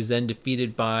 who's then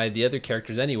defeated by the other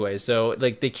characters anyway. So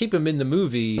like they keep him in the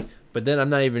movie, but then I'm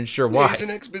not even sure why. He's an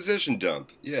exposition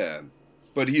dump, yeah.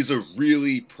 But he's a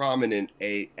really prominent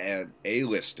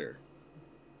A-listing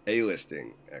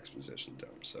exposition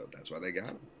dump, so that's why they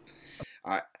got him.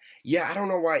 I don't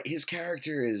know why his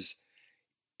character is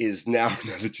is now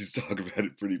that you talk about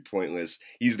it, pretty pointless.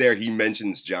 He's there. He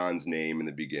mentions John's name in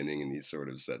the beginning, and he sort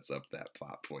of sets up that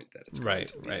plot point that it's going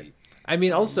to be right. I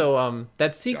mean, also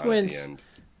that John sequence, at the end.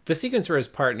 the sequence where his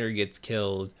partner gets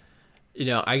killed.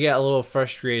 I get a little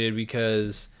frustrated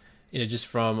because just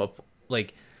from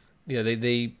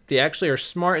they actually are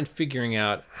smart in figuring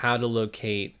out how to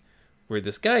locate where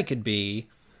this guy could be,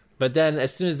 but then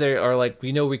as soon as they are like,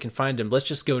 we know we can find him, let's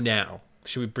just go now.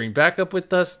 Should we bring backup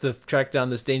with us to track down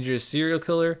this dangerous serial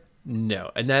killer?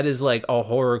 No. And that is like a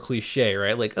horror cliche,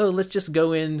 right? Like, oh, let's just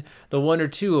go in, the one or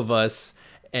two of us,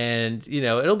 and,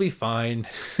 it'll be fine.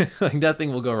 Like,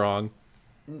 nothing will go wrong.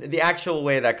 The actual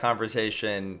way that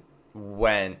conversation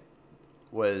went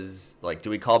was like, do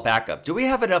we call backup? Do we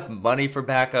have enough money for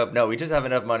backup? No, we just have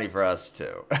enough money for us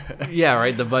too. Yeah,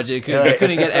 right. The budget, you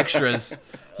couldn't get extras.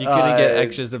 You couldn't get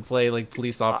extras to play like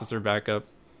police officer backup.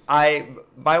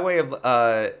 By way of,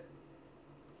 I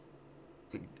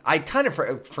kind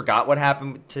of forgot what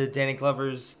happened to Danny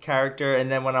Glover's character,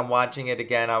 and then when I'm watching it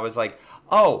again, I was like,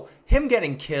 oh, him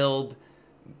getting killed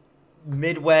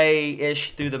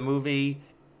midway-ish through the movie,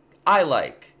 I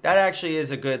like. That actually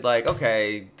is a good, like,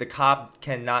 okay, the cop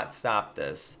cannot stop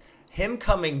this. Him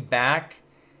coming back,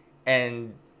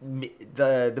 and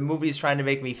the movie's trying to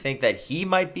make me think that he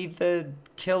might be the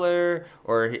killer,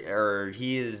 or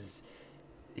he's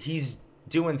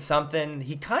doing something.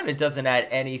 He kind of doesn't add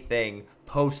anything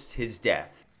post his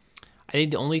death. I think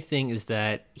the only thing is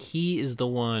that he is the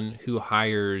one who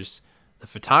hires the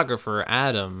photographer,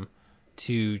 Adam,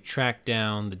 to track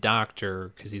down the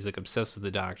doctor because he's like obsessed with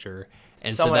the doctor.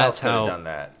 And Someone so else could have done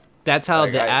that. That's how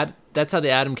that's how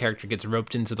the Adam character gets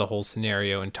roped into the whole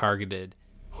scenario and targeted.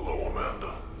 Hello,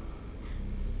 Amanda.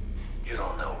 You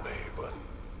don't know me, but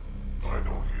I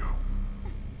know you.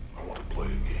 I want to play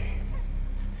a game.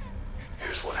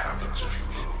 Here's what happens if you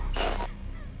lose.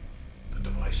 The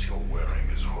device you're wearing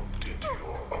is hooked into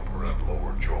your upper and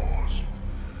lower jaws.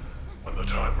 When the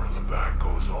timer in the back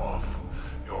goes off,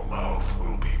 your mouth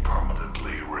will be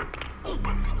permanently ripped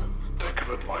open. Think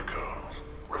of it like a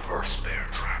reverse bear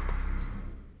trap.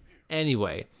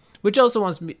 Anyway, which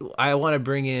also I want to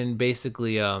bring in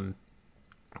basically,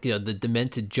 the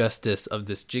demented justice of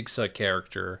this Jigsaw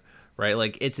character, right?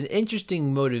 Like, it's an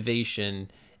interesting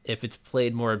motivation if it's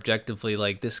played more objectively.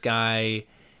 Like, this guy,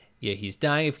 he's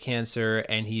dying of cancer,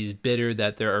 and he's bitter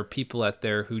that there are people out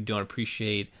there who don't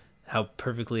appreciate how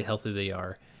perfectly healthy they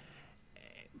are.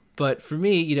 But for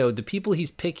me, the people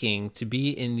he's picking to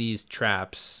be in these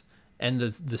traps and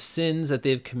the sins that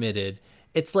they've committed,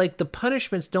 it's like the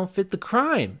punishments don't fit the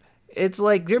crime. It's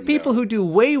like there are people who do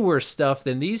way worse stuff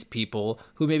than these people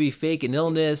who maybe fake an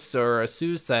illness or a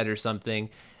suicide or something.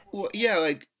 Well, yeah,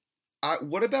 like,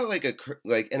 what about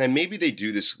and maybe they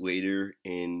do this later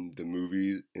in the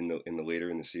movie, in the later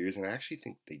in the series, and I actually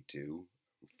think they do,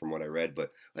 from what I read.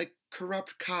 But like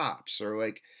corrupt cops, or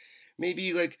like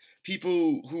maybe like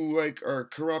people who like are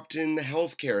corrupt in the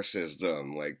healthcare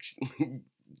system, like.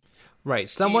 Right,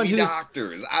 someone who's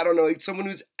doctors. I don't know, like someone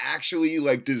who's actually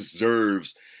like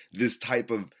deserves this type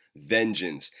of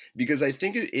vengeance, because I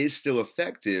think it is still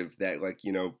effective that like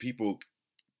people,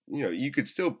 you could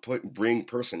still bring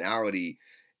personality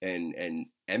and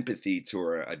empathy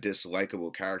to a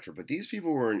dislikable character, but these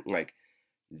people weren't like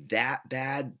that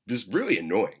bad. Just really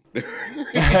annoying.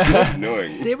 Just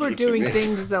annoying. They were doing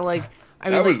things that like.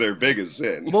 That was their biggest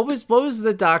sin. What was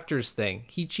the doctor's thing?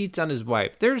 He cheats on his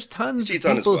wife. There's tons of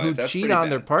people who cheat on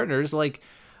their partners. Like,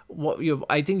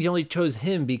 I think he only chose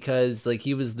him because like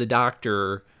he was the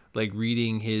doctor, like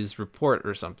reading his report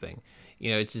or something.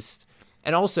 It's just,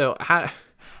 and also how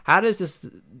does this?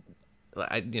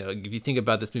 If you think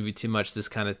about this movie too much, this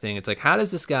kind of thing, it's like, how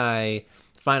does this guy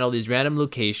find all these random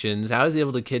locations? How is he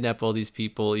able to kidnap all these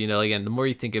people? Again, the more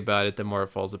you think about it, the more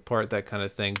it falls apart. That kind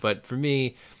of thing. But for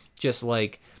me, just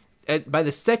like by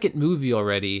the second movie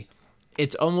already,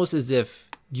 it's almost as if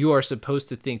you are supposed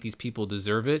to think these people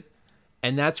deserve it,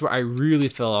 and that's where I really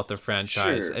fell off the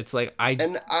franchise. Sure. It's like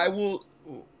didn't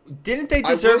they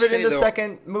deserve it in the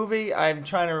second movie? I'm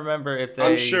trying to remember if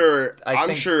they.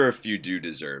 I'm sure if you do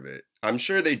deserve it, I'm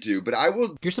sure they do. But I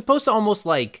will. You're supposed to almost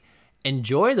like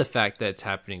enjoy the fact that it's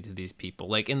happening to these people.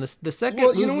 Like in the second movie.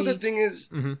 Well, you know what the thing is.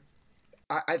 Mm-hmm.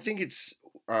 I think it's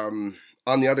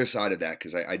on the other side of that,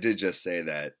 because I did just say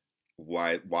that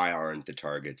why aren't the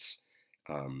targets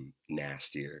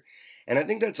nastier? And I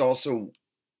think that's also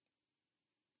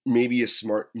maybe a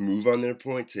smart move on their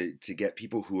point to get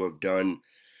people who have done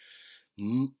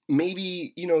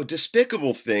maybe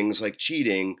despicable things like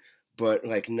cheating, but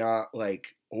like not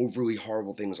like overly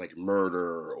horrible things like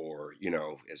murder or, you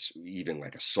know, as even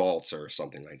like assaults or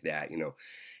something like that. You know,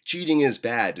 cheating is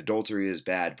bad, adultery is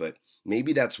bad, but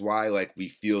maybe that's why like we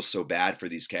feel so bad for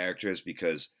these characters,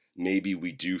 because maybe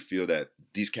we do feel that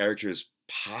these characters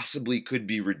possibly could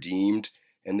be redeemed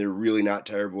and they're really not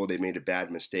terrible. They made a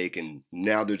bad mistake and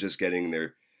now they're just getting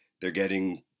they're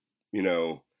getting, you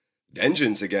know,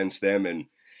 vengeance against them, and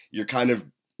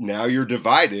now you're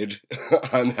divided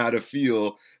on how to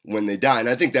feel when they die. And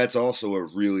I think that's also a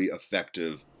really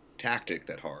effective tactic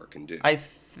that horror can do.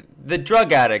 The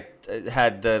drug addict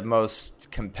had the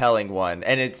most compelling one,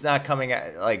 and it's not coming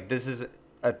at, like,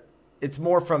 it's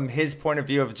more from his point of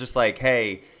view of just like,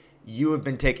 hey, you have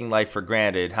been taking life for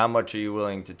granted. How much are you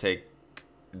willing to take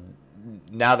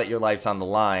now that your life's on the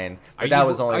line? But that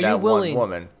was only that one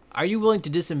woman. Are you willing to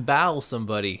disembowel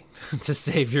somebody to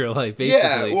save your life,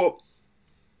 basically? Yeah, well,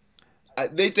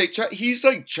 he's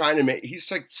like trying to make,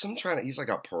 he's like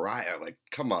a pariah. Like,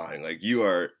 come on, like, you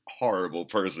are a horrible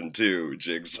person too,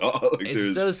 Jigsaw. Like,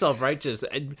 it's so self-righteous.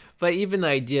 But even the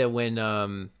idea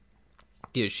when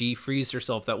she frees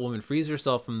herself, that woman frees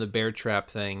herself from the bear trap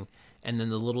thing, and then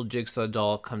the little Jigsaw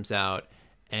doll comes out,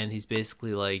 and he's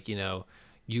basically like, you know,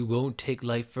 you won't take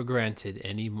life for granted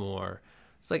anymore.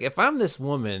 It's like, if I'm this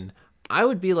woman, I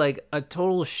would be like a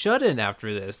total shut-in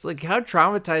after this. Like, how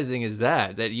traumatizing is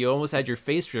that? That you almost had your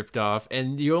face ripped off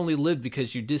and you only lived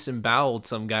because you disemboweled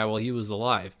some guy while he was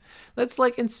alive. That's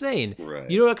like insane. Right.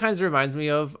 You know what kind of reminds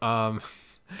me of?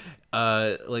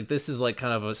 Like, this is like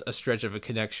kind of a stretch of a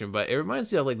connection, but it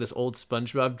reminds me of like this old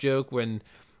SpongeBob joke when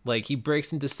like he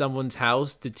breaks into someone's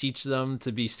house to teach them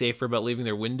to be safer about leaving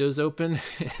their windows open,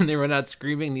 and they run out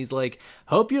screaming, and he's like,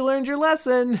 hope you learned your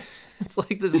lesson. It's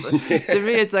like this, to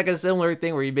me, it's like a similar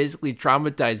thing where you basically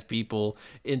traumatize people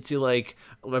into like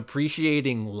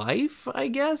appreciating life, I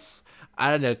guess.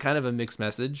 I don't know, kind of a mixed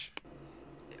message.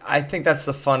 I think that's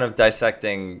the fun of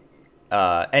dissecting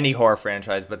any horror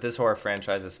franchise, but this horror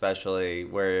franchise especially,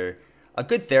 where a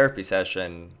good therapy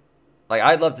session, like,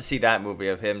 I'd love to see that movie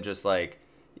of him just like,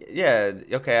 yeah,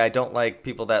 okay, I don't like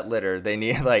people that litter. They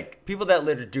need, like, people that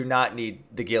litter do not need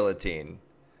the guillotine.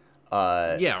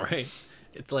 Yeah, right.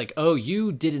 It's like, oh,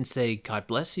 you didn't say God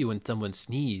bless you when someone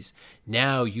sneezed.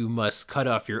 Now you must cut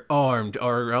off your arm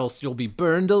or else you'll be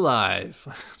burned alive.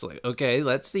 It's like, okay,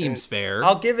 that seems fair.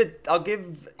 I'll give you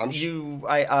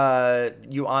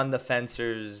on the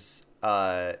fencers.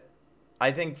 I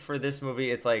think for this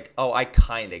movie, it's like, oh, I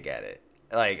kind of get it.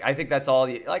 Like, I think that's all.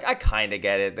 Like, I kind of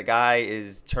get it. The guy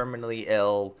is terminally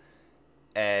ill,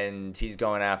 and he's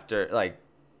going after, like,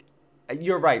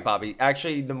 you're right, Bobby.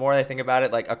 Actually, the more I think about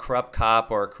it, like a corrupt cop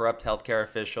or a corrupt healthcare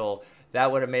official,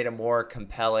 that would have made a more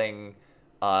compelling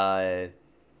character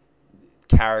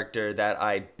that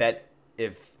I bet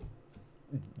if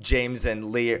James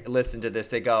and Lee listen to this,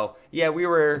 they go, yeah, we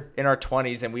were in our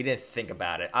 20s and we didn't think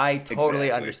about it. I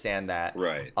totally understand that.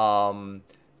 Right.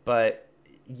 But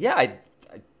yeah, I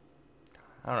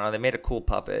don't know. They made a cool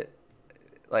puppet.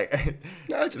 Like,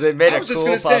 they made I was just cool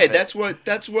gonna say puppet.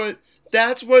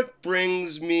 that's what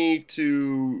brings me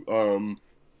to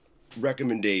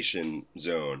recommendation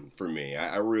zone for me.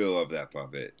 I really love that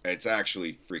puppet. It's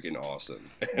actually freaking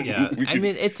awesome. Yeah, I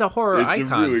mean, it's a horror icon.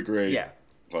 It's a really great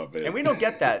puppet. And we don't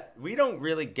get that. We don't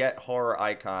really get horror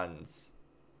icons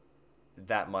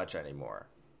that much anymore.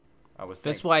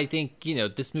 That's why I think, you know,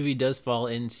 this movie does fall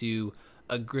into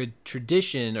a good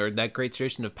tradition, or that great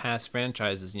tradition of past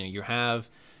franchises. You know, you have,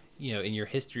 you know, in your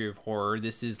history of horror,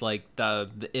 this is like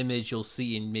the image you'll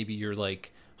see in maybe your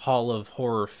like Hall of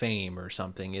Horror Fame or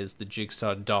something, is the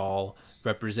Jigsaw doll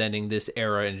representing this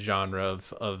era and genre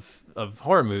of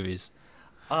horror movies.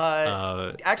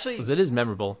 Actually, because it is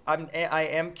memorable. I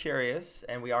am curious,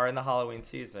 and we are in the Halloween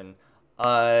season.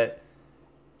 What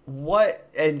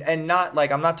and not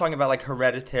like, I'm not talking about like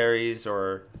Hereditaries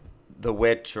or The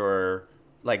Witch or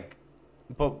like,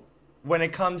 but when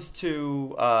it comes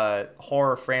to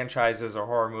horror franchises or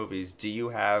horror movies, do you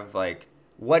have like,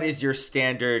 what is your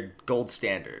standard gold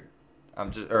standard?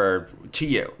 Or to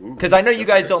you, because I know you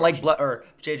guys don't like blood, or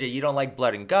JJ, you don't like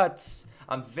blood and guts.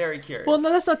 I'm very curious. Well,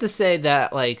 no, that's not to say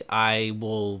that like I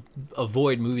will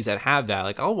avoid movies that have that.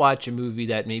 Like, I'll watch a movie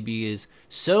that maybe is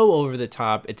so over the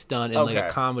top it's done in like a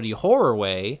comedy horror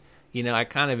way. You know, I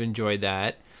kind of enjoyed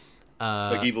that.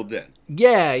 Like Evil Dead.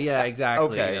 Yeah,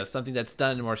 exactly. Okay. You know, something that's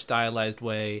done in a more stylized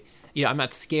way. You know, I'm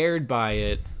not scared by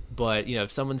it, but, you know,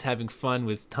 if someone's having fun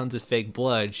with tons of fake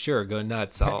blood, sure, go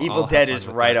nuts. Evil Dead is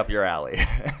right up your alley.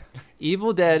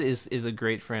 Evil Dead is a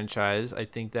great franchise. I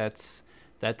think that's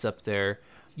up there.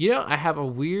 You know, I have a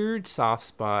weird soft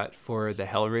spot for the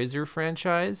Hellraiser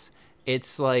franchise.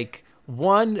 It's like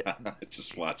one I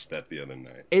just watched that the other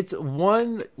night. it's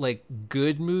one like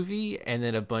good movie and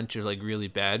then a bunch of like really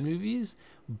bad movies,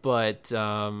 but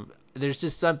there's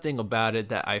just something about it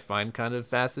that I find kind of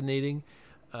fascinating.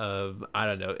 I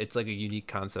don't know, it's like a unique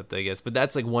concept, I guess, but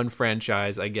that's like one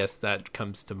franchise I guess that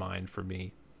comes to mind for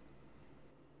me.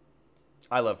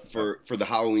 I love For the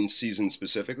Halloween season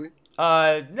specifically?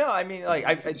 No, I mean like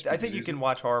I Spooky think you season? can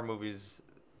watch horror movies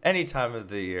any time of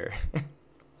the year.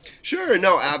 Sure,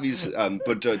 no, obviously,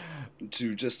 but to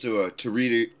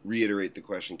reiterate the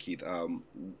question, Keith, do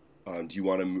you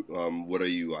want to? What are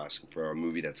you asking for? A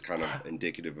movie that's kind of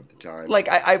indicative of the time, Like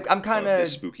I'm kind of of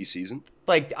this spooky season?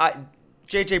 like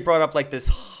JJ brought up like this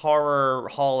horror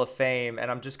hall of fame,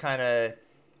 and I'm just kind of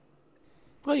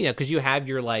Well, yeah, because you have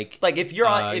your like if you're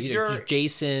on if you know, you're your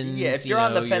Jason, yeah, if you're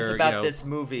on the fence your, about this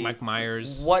movie, Mike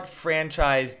Myers. what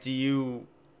franchise do you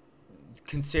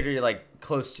consider like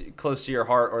close to your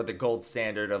heart, or the gold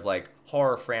standard of like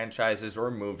horror franchises or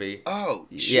movie? Oh,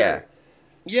 Yeah. sure.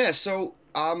 Yeah, so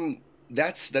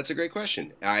that's a great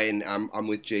question. I'm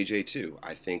with JJ too.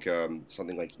 I think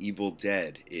something like Evil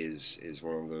Dead is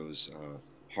one of those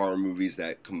horror movies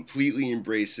that completely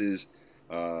embraces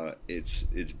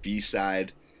its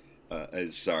B-side.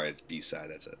 Sorry, it's B-side.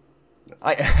 That's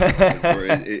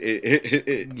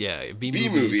Yeah, B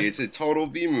movie. It's a total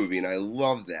B movie, and I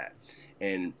love that.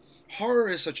 And horror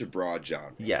is such a broad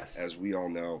genre. Yes. As we all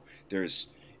know, there's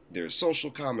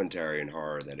social commentary in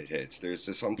horror that it hits. There's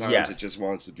just sometimes Yes. it just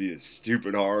wants to be a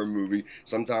stupid horror movie.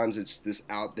 Sometimes it's this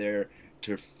out there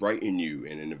to frighten you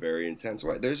and in a very intense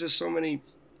way. There's just so many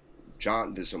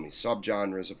there's so many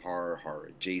subgenres of horror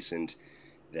adjacent,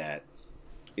 that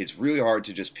it's really hard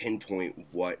to just pinpoint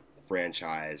what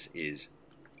franchise is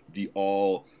the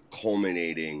all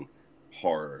culminating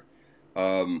horror.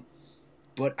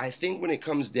 But I think when it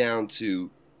comes down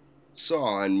to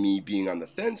Saw and me being on the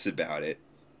fence about it,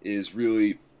 is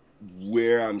really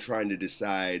where I'm trying to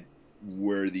decide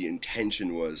where the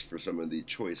intention was for some of the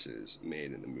choices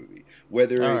made in the movie.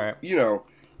 Whether, All right.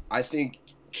 I think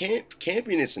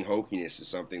campiness and hokiness is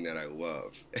something that I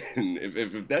love. And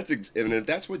if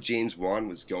that's what James Wan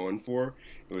was going for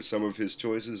with some of his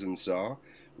choices in Saw,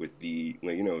 with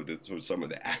some of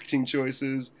the acting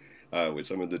choices, with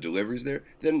some of the deliveries there,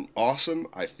 then awesome.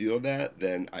 I feel that.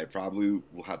 Then I probably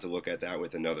will have to look at that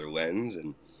with another lens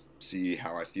and see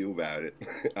how I feel about it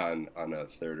on a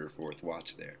third or fourth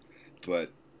watch there.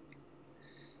 But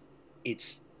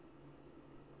it's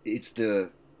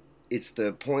the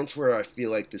points where I feel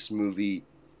like this movie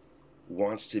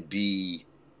wants to be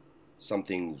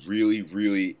something really,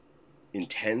 really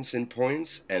intense in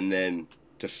points, and then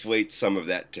deflate some of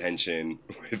that tension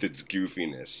with its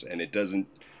goofiness, and it doesn't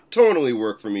tonally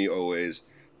work for me always.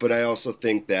 But I also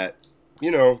think that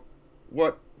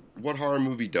what horror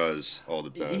movie does all the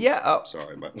time. Yeah.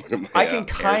 Sorry, one of my I can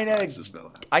kind AirPods just fell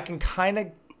out.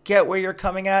 of get where you're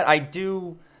coming at. I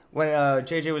do. When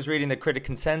JJ was reading the critic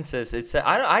consensus, it said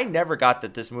I never got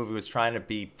that this movie was trying to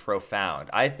be profound.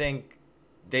 I think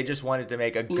they just wanted to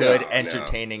make a good,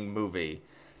 entertaining movie,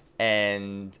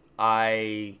 and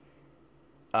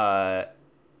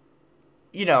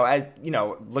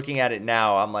looking at it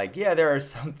now, I'm like, yeah, there are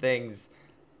some things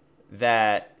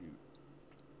that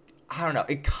I don't know.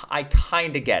 I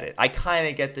kind of get it. I kind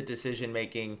of get the decision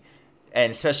making,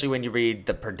 and especially when you read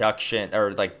the production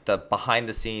or like the behind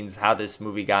the scenes, how this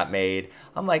movie got made.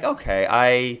 I'm like,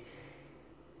 okay,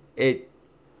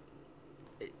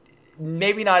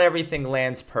 maybe not everything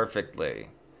lands perfectly,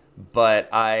 but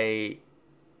I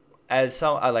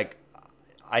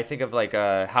think of like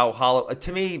how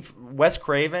to me, Wes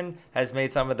Craven has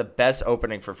made some of the best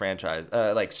opening for franchise.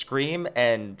 Like Scream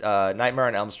and Nightmare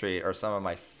on Elm Street are some of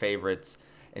my favorites,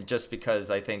 and just because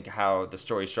I think how the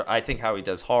story, I think how he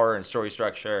does horror and story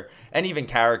structure and even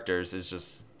characters is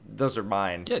just, those are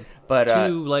mine. Yeah, but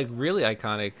two like really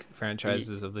iconic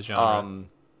franchises of the genre.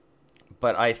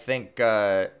 But I think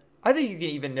you can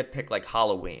even nitpick like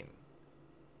Halloween.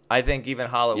 I think even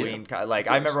Halloween,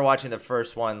 I remember watching the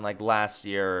first one like last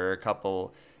year or a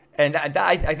couple, and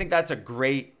I think that's a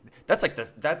great. That's like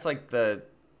the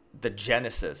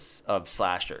genesis of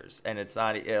slashers, and it's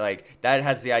not like that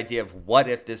has the idea of what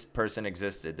if this person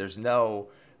existed. There's no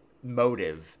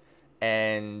motive,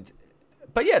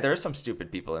 but yeah, there are some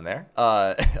stupid people in there.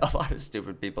 A lot of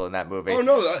stupid people in that movie. Oh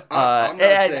no, I'm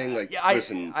not saying like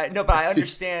listen. No, but I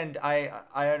understand.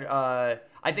 I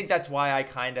think that's why I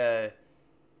kind of.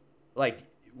 Like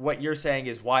what you're saying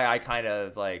is why I kind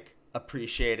of like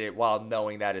appreciate it while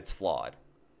knowing that it's flawed.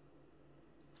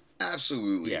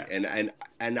 Absolutely, yeah.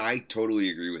 And I totally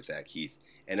agree with that, Keith.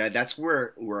 And that's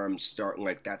where I'm starting.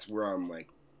 Like that's where I'm like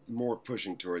more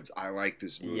pushing towards I like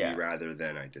this movie Yeah. rather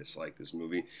than I dislike this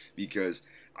movie, because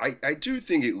I do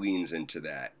think it leans into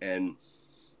that, and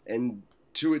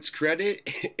to its credit,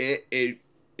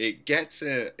 it gets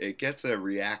a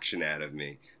reaction out of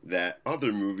me that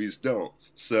other movies don't.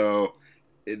 So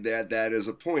that is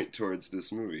a point towards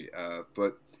this movie.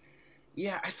 But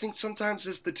yeah, I think sometimes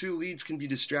just the two leads can be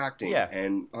distracting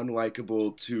and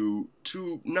unlikable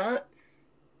to not.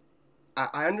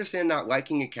 I understand not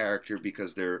liking a character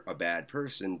because they're a bad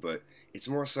person, but it's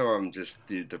more so just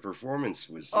the performance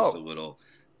was just a little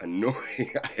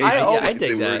annoying. I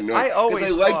dig that. I always I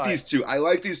like these two. I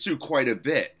like these two quite a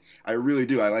bit. I really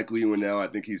do. I like Lee Winnell. I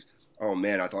think he's. Oh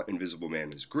man, I thought Invisible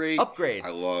Man is great. Upgrade. I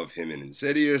love him in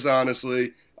Insidious,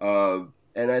 honestly.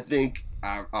 And I think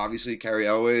obviously Cary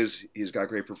Elwes, he's got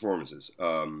great performances.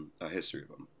 A history of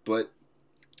them, but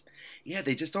yeah,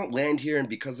 they just don't land here, and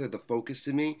because they're the focus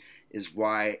to me, is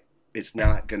why it's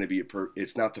not going to be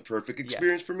it's not the perfect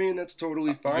experience for me, and that's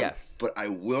totally fine. Yes. But I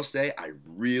will say I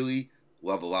really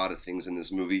love a lot of things in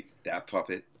this movie. That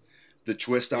puppet, the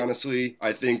twist, honestly,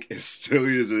 I think as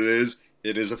silly as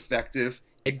it is effective.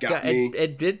 It got me.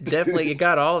 It did definitely. It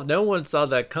got all. No one saw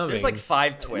that coming. There's like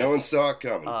 5 twists. No one saw it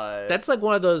coming. That's like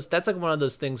one of those. That's like one of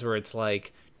those things where it's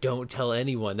like, don't tell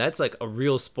anyone. That's like a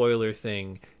real spoiler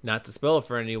thing. Not to spoil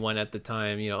for anyone at the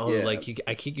time. You know, like you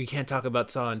can't talk about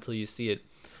Saw until you see it.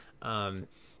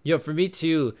 For me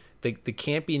too, the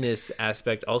campiness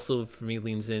aspect also for me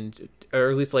leans in,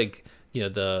 or at least like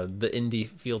the indie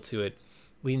feel to it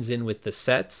leans in with the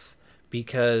sets,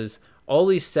 because all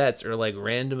these sets are like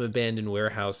random abandoned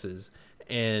warehouses,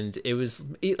 and it was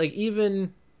like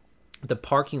even the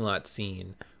parking lot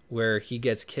scene where he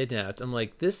gets kidnapped. I'm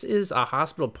like, this is a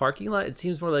hospital parking lot. It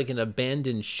seems more like an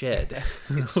abandoned shed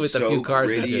with a few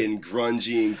cars. So gritty and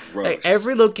grungy and gross. Like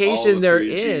every location they're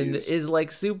in is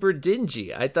like super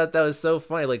dingy. I thought that was so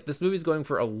funny. Like this movie's going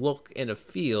for a look and a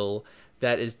feel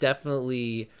that is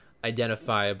definitely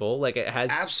identifiable. Like it has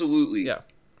absolutely. Yeah.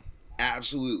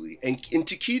 Absolutely. And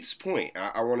to Keith's point,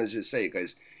 I want to just say,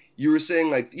 because you were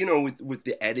saying, like, with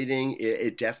the editing,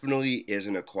 it definitely is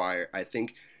an acquired. I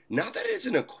think, not that it's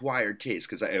an acquired taste,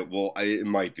 because it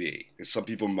might be, because some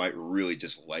people might really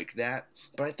just like that.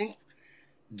 But I think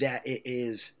that it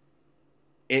is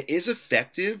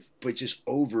effective, but just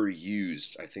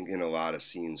overused, I think, in a lot of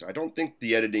scenes. I don't think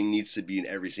the editing needs to be in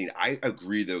every scene. I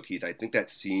agree, though, Keith. I think that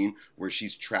scene where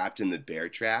she's trapped in the bear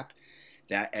trap,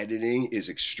 that editing is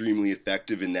extremely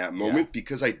effective in that moment,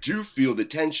 because I do feel the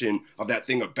tension of that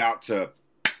thing about to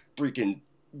freaking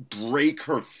break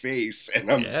her face, and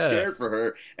I'm scared for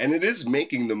her, and it is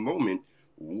making the moment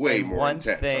way more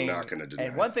intense. I'm not going to deny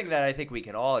And one thing that I think we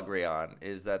can all agree on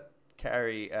is that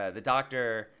Cary, the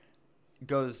doctor,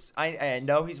 goes, I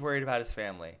know he's worried about his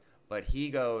family, but he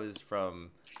goes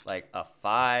from like a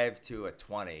 5 to a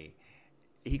 20.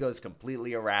 He goes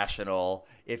completely irrational.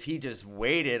 If he just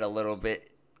waited a little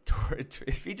bit,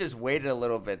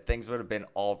 things would have been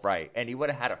all right, and he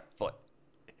would have had a foot.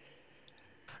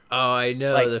 Oh, I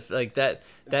know.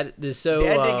 That is so. The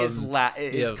ending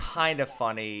is kind of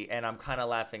funny, and I'm kind of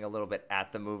laughing a little bit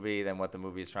at the movie than what the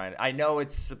movie is trying. I know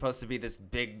it's supposed to be this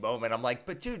big moment. I'm like,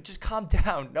 but dude, just calm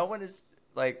down. No one is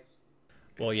like.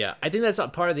 Well, yeah, I think that's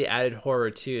part of the added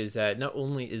horror too, is that not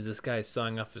only is this guy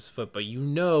sawing off his foot, but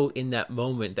in that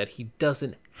moment that he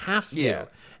doesn't have to,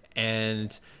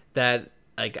 and that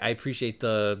like I appreciate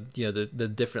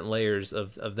the different layers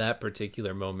of that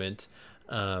particular moment.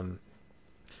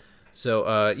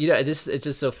 It's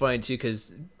just so funny too,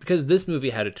 because this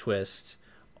movie had a twist.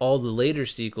 All the later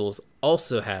sequels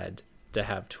also had to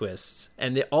have twists,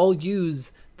 and they all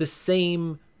use the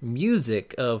same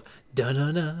music of da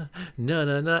na na na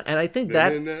na na, and I think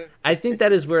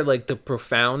that is where like the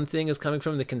profound thing is coming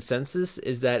from. The consensus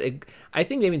is that I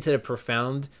think maybe instead of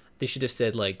profound, they should have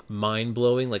said like mind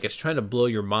blowing. Like it's trying to blow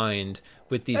your mind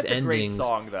with these endings. That's a great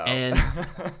song, though. And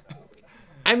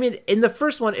I mean, in the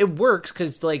first one, it works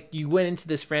because like you went into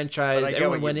this franchise,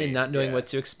 everyone went in not knowing what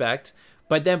to expect.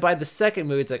 But then by the second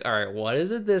movie, it's like, all right, what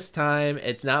is it this time?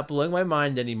 It's not blowing my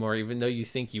mind anymore, even though you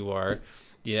think you are.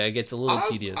 Yeah, it gets a little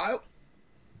tedious.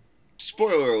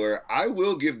 Spoiler alert, I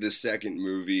will give the second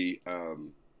movie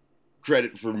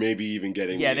credit for maybe even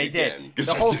getting me they again. did.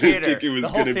 The whole theater. I didn't think it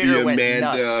was going to be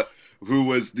Amanda who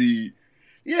was the...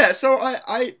 Yeah, so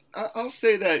I'll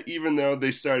say that even though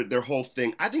they started their whole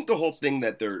thing, I think the whole thing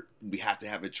that we have to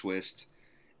have a twist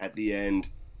at the end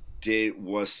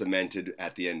was cemented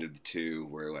at the end of the two,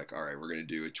 where like, all right, we're going to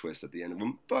do a twist at the end of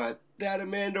them. But that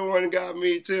Amanda one got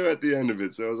me too at the end of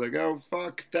it. So I was like, oh,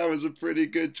 fuck, that was a pretty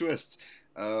good twist.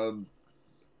 And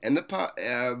I'm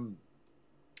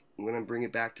going to bring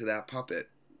it back to that puppet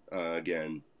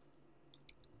again.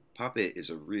 puppet is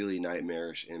a really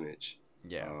nightmarish image.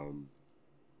 Yeah.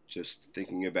 Just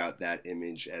thinking about that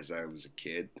image as I was a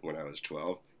kid when I was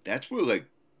 12, that's what like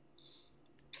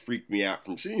freaked me out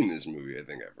from seeing this movie. I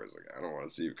think at first, like, I don't want to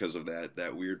see it because of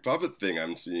that weird puppet thing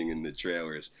I'm seeing in the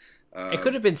trailers. It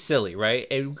could have been silly, right?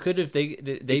 It could have they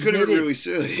could have been really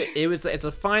silly. It's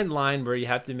a fine line where you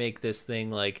have to make this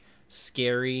thing like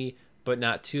scary but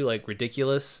not too like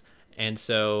ridiculous. And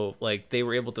so like they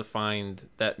were able to find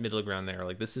that middle ground there.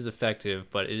 Like this is effective,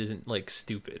 but it isn't like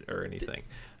stupid or anything.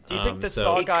 Do you think the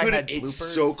Saw guy had bloopers? It's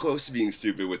so close to being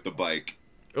stupid with the bike.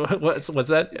 What's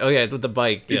that? Oh yeah, it's with the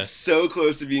bike. Yeah. It's so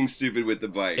close to being stupid with the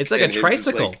bike. It's like a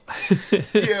tricycle.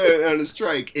 Yeah, on his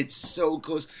trike. It's so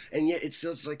close, and yet it's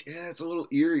still like, yeah, it's a little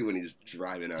eerie when he's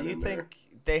driving on. Do you think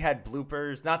they had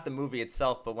bloopers? Not the movie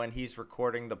itself, but when he's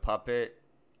recording the puppet,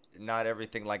 not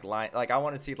everything like line. Like I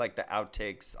want to see like the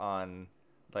outtakes on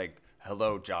like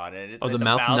 "Hello, John," and the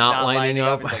mouth not lining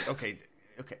up. It's like okay,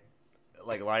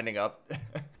 like lining up.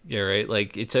 Yeah, right.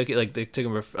 Like they took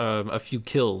him a few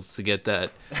kills to get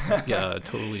that. Yeah,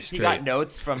 totally straight. He got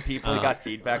notes from people. He got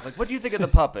feedback. Like, what do you think of the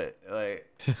puppet? Like,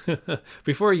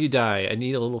 before you die, I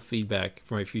need a little feedback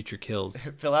for my future kills.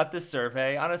 Fill out this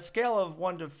survey on a scale of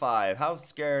 1 to 5. How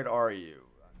scared are you?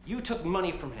 You took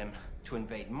money from him to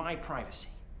invade my privacy.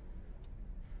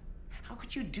 How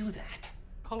could you do that?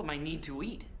 Call it my need to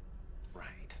eat.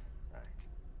 Right.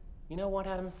 You know what,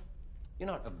 Adam? You're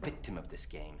not a victim of this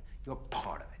game. You're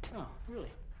part of it. Oh,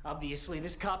 really? Obviously,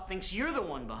 this cop thinks you're the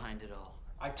one behind it all.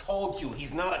 I told you,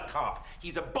 he's not a cop.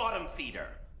 He's a bottom feeder.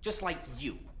 Just like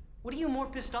you. What are you more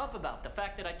pissed off about? The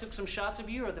fact that I took some shots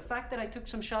of you, or the fact that I took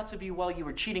some shots of you while you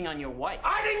were cheating on your wife?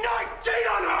 I did not cheat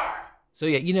on her! So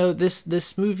yeah,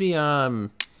 this movie, I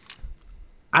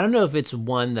don't know if it's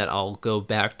one that I'll go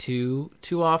back to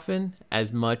too often,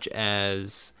 as much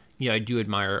as, I do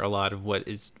admire a lot of what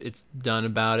it's done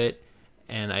about it.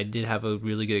 And I did have a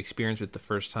really good experience with the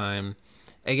first time.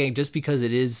 Again, just because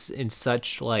it is in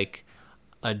such like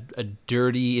a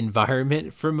dirty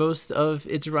environment for most of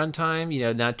its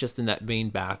runtime, not just in that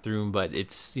main bathroom, but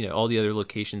it's, all the other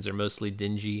locations are mostly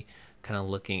dingy kind of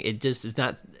looking. It just is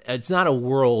it's not a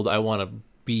world I want to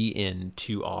be in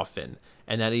too often.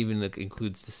 And that even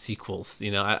includes the sequels.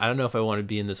 I don't know if I want to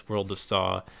be in this world of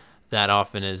Saw that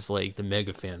often as like the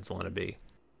mega fans want to be.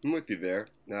 I'm with you there.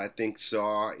 I think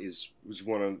Saw was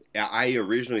one of. I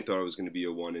originally thought it was going to be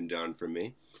a one and done for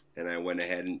me, and I went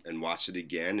ahead and watched it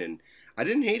again, and I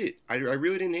didn't hate it. I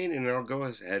really didn't hate it, and I'll go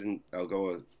ahead and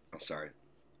I'll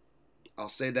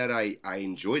say that I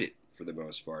enjoyed it for the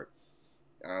most part.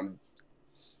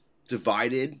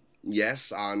 Divided,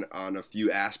 yes, on a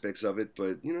few aspects of it,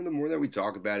 but the more that we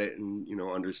talk about it and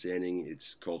understanding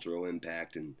its cultural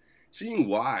impact and seeing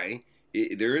why.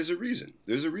 There is a reason.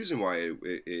 There's a reason why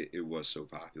it was so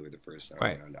popular the first time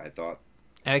around. I thought,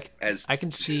 I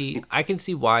can see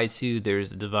why too.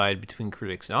 There's a divide between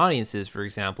critics and audiences, for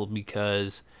example,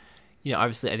 because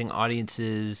obviously I think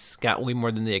audiences got way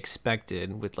more than they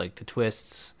expected with like the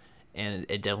twists, and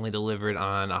it definitely delivered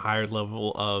on a higher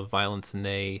level of violence than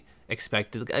they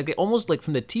expected. Like, almost like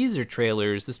from the teaser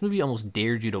trailers, this movie almost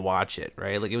dared you to watch it,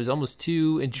 right? Like it was almost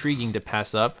too intriguing to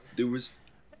pass up. There was.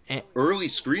 Early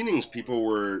screenings, people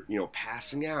were,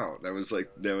 passing out. That was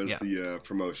the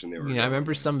promotion they were. I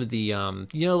remember some of the,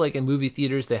 like in movie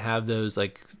theaters, they have those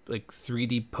like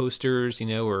 3D posters,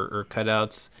 or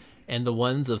cutouts, and the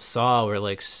ones of Saw were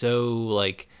like so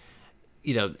like,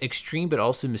 extreme but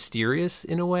also mysterious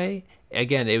in a way.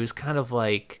 Again, it was kind of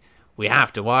like we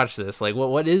have to watch this. Like,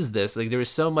 what is this? Like, there was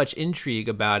so much intrigue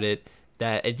about it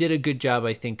that it did a good job.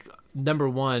 I think number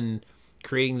one,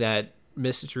 creating that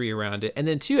mystery around it, and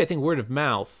then two, I think word of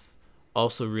mouth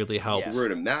also really helped. Yes.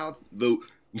 Word of mouth, the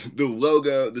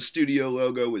logo, the studio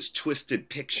logo was Twisted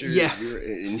Pictures. Yeah,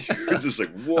 and you're just like,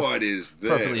 what is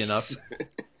this? Appropriately enough.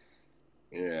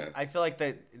 Yeah, I feel like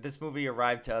this movie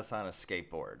arrived to us on a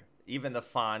skateboard. Even the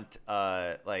font,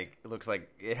 it looks like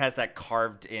it has that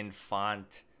carved in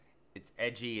font. It's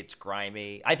edgy, it's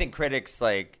grimy. I think critics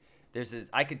like.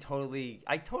 I totally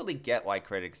get why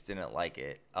critics didn't like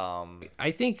it.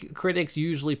 I think critics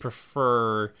usually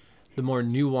prefer the more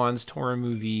nuanced horror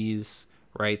movies,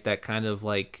 right? That kind of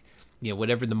like,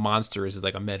 whatever the monster is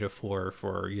like a metaphor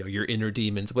for, your inner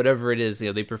demons, whatever it is,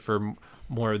 they prefer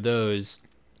more of those.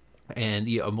 And,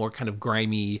 a more kind of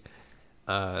grimy,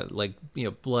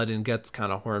 blood and guts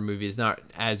kind of horror movie is not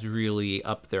as really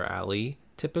up their alley,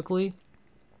 typically.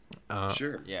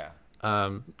 Sure. Yeah.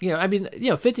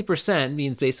 50%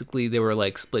 means basically they were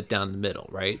like split down the middle,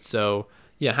 right? So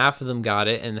half of them got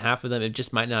it, and half of them, it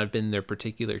just might not have been their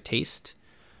particular taste.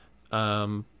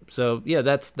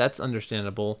 That's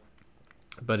understandable.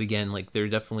 But again, like they're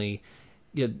definitely,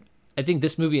 I think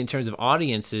this movie in terms of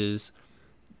audiences,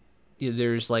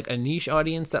 there's like a niche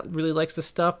audience that really likes the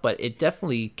stuff, but it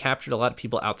definitely captured a lot of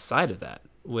people outside of that,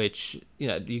 which,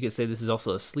 you could say this is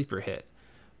also a sleeper hit.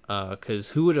 Because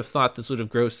who would have thought this would have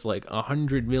grossed like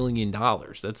 $100 million?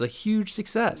 That's a huge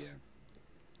success. Yeah.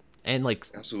 And like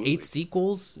Absolutely. 8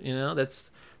 sequels,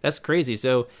 that's crazy.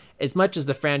 So as much as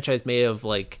the franchise may have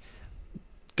like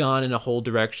gone in a whole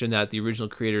direction that the original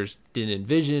creators didn't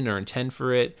envision or intend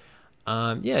for it,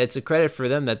 it's a credit for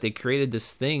them that they created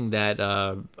this thing that,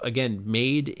 again,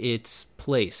 made its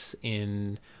place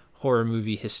in horror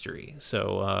movie history.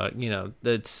 So,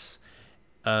 that's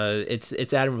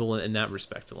it's admirable in that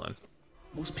respect alone.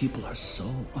 Most people are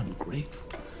so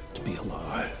ungrateful to be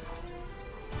alive.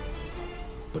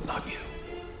 But not you.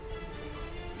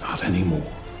 Not anymore.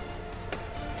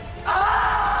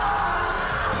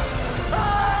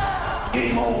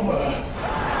 Game over.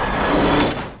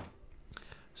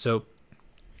 So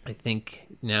I think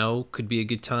now could be a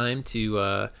good time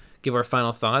to give our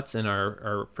final thoughts and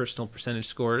our personal percentage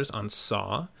scores on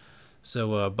Saw.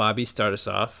 So Bobby, start us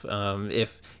off. I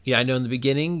know in the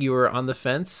beginning you were on the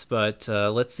fence, but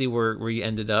let's see where you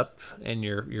ended up and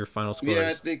your final scores. Yeah,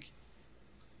 I think.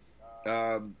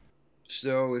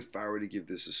 So if I were to give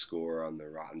this a score on the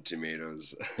Rotten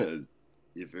Tomatoes,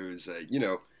 if it was,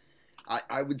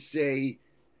 I would say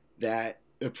that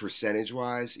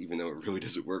percentage-wise, even though it really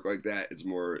doesn't work like that, it's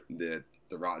more that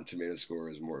the Rotten Tomatoes score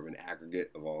is more of an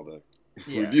aggregate of all the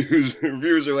reviews.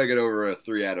 Reviews are like it over a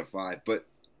 3 out of 5. But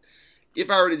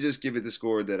if I were to just give it the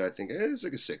score that I think is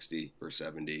like a 60 or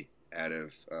 70 out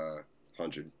of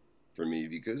 100 for me,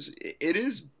 because it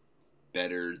is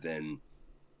better than,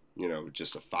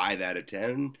 just a 5 out of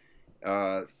 10.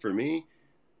 For me,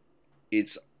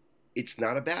 it's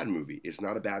not a bad movie. It's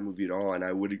not a bad movie at all, and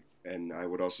I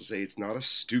would also say it's not a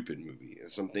stupid movie.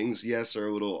 Some things, yes, are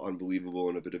a little unbelievable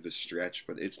and a bit of a stretch,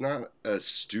 but it's not a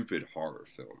stupid horror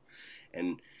film.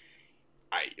 And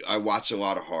I watch a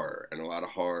lot of horror, and a lot of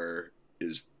horror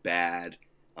is bad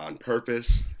on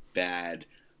purpose, bad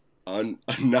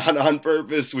not on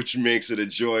purpose, which makes it a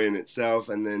joy in itself.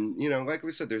 And then, like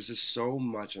we said, there's just so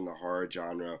much in the horror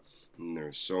genre, and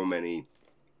there's so many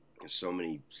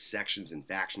sections and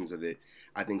factions of it.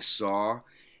 I think Saw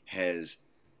has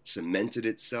cemented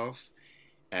itself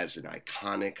as an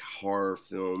iconic horror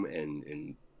film,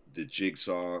 and the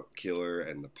Jigsaw Killer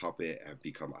and the puppet have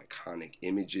become iconic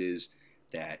images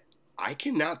that I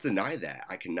cannot deny that.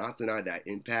 I cannot deny that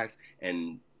impact.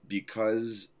 And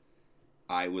because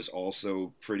I was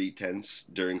also pretty tense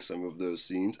during some of those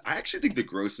scenes, I actually think the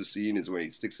grossest scene is when he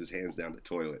sticks his hands down the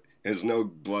toilet. There's no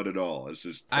blood at all. It's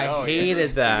just I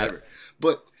hated that.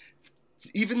 But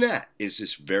even that is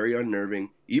just very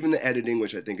unnerving. Even the editing,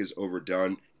 which I think is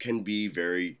overdone, can be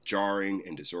very jarring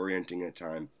and disorienting at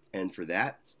times. And for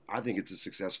that, I think it's a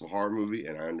successful horror movie,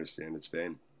 and I understand its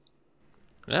fame.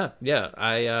 Yeah,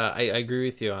 I agree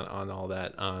with you on all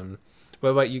that. What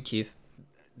about you, Keith?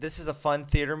 This is a fun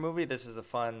theater movie. This is a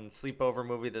fun sleepover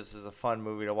movie. This is a fun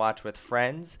movie to watch with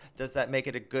friends. Does that make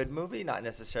it a good movie? Not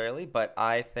necessarily, but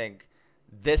I think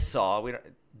this Saw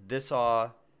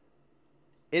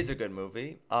is a good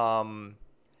movie.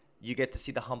 You get to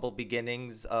see the humble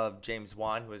beginnings of James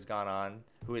Wan,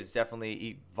 who has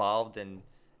definitely evolved and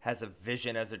has a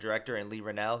vision as a director, and Lee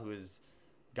Ranell, who has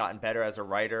gotten better as a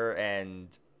writer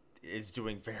and is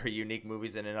doing very unique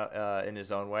movies in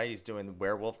his own way. He's doing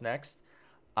Werewolf next.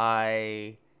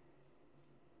 I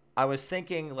was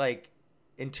thinking, like,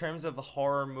 in terms of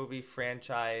horror movie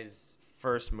franchise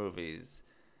first movies,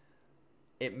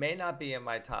 it may not be in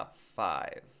my top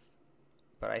 5,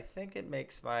 but I think it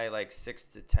makes my 6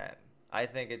 to 10. I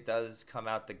think it does come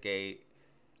out the gate.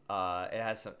 It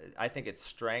has some. I think its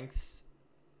strengths.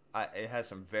 It has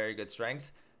some very good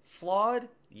strengths. Flawed,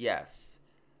 yes.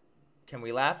 Can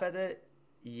we laugh at it?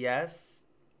 Yes.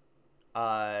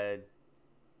 I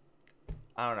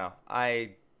don't know.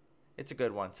 It's a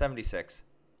good one. 76.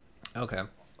 Okay.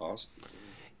 Awesome.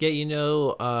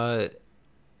 Yeah,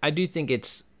 I do think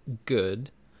it's good.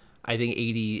 I think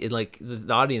 80,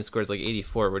 the audience score is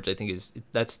 84, which I think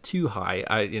that's too high.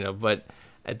 But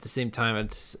at the same time,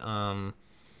 it's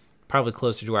probably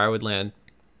closer to where I would land.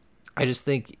 I just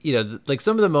think,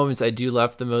 some of the moments I do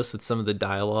laugh the most with some of the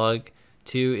dialogue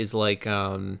too is I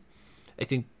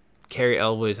think Cary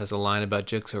Elwes has a line about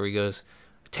Jigsaw where he goes,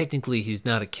 technically he's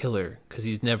not a killer because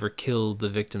he's never killed the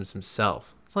victims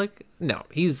himself. It's like, no,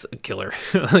 he's a killer.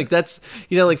 That's,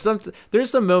 there's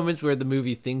some moments where the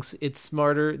movie thinks it's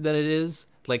smarter than it is.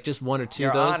 Just one or two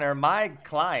Your of those. Honor, my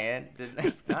client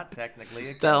is not technically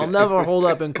a killer. That'll never hold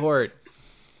up in court.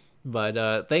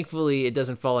 But thankfully, it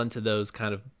doesn't fall into those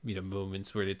kind of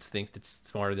moments where it thinks it's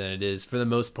smarter than it is. For the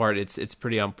most part, it's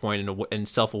pretty on point and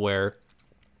self-aware.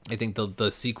 I think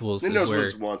the sequels It knows is where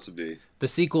what it wants to be. the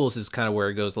sequels is kind of where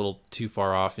it goes a little too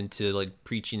far off into like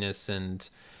preachiness and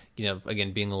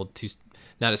again being a little too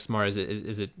not as smart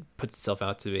as it puts itself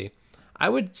out to be. I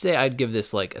would say I'd give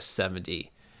this like a 70,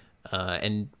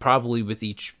 and probably with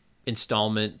each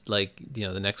installment, like the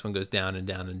next one goes down and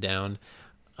down and down.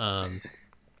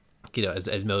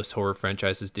 As most horror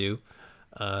franchises do.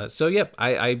 So yeah,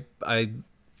 I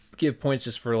give points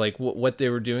just for like what they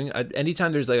were doing.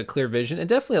 Anytime there's like a clear vision and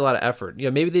definitely a lot of effort.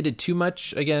 Maybe they did too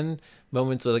much, again,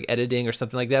 moments with like editing or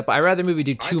something like that. But I'd rather movie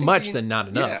do too much than not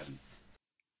enough. Yeah.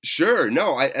 Sure,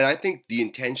 no, I think the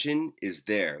intention is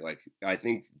there. Like, I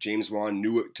think James Wan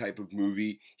knew what type of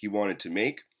movie he wanted to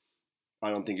make. I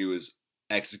don't think it was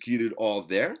executed all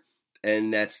there.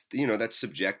 And that's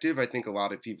subjective. I think a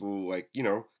lot of people, like,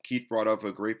 Keith brought up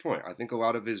a great point. I think a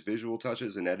lot of his visual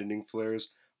touches and editing flares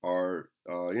are,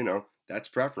 that's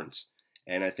preference.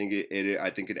 And I think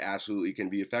it absolutely can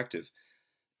be effective.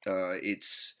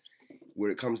 It's what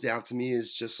it comes down to me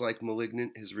is just like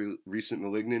Malignant, his recent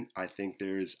Malignant. I think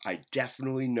I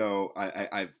definitely know,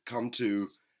 I've come to,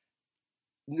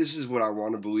 this is what I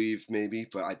want to believe maybe,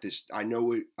 but I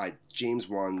know James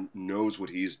Wan knows what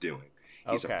he's doing.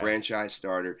 He's a franchise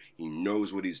starter. He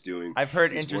knows what he's doing. I've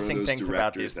heard interesting things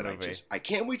about this movie. I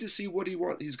can't wait to see what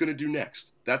he's going to do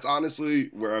next. That's honestly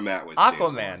where I'm at with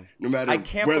Aquaman. No matter I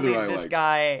can't whether believe I this like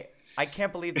guy. I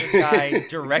can't believe this guy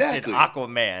directed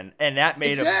Aquaman, and that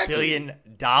made $1 billion.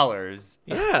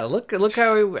 Yeah, look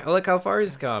how far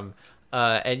he's come.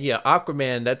 And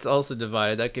Aquaman, that's also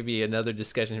divided. That could be another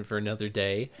discussion for another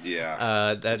day.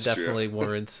 Yeah, that definitely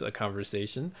warrants a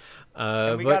conversation.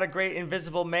 And we got a great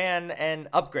Invisible Man and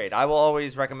Upgrade. I will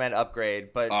always recommend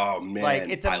Upgrade, but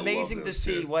it's amazing to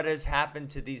see what has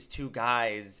happened to these two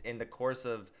guys in the course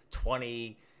of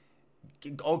 20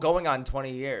 going on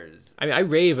 20 years. I mean, I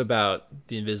rave about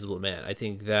The Invisible Man. I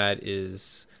think that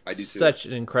is such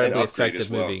an incredibly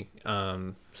effective movie.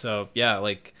 So yeah,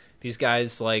 like these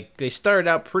guys, like they started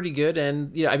out pretty good,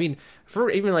 and I mean,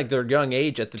 for even like their young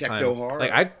age at the time,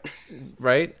 like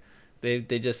right.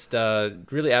 They just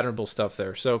really admirable stuff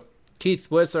there. So, Keith,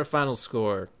 what's our final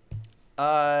score?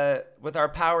 With our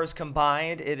powers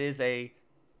combined, it is a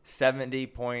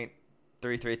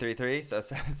 70.3333. So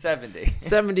 70.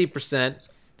 70%.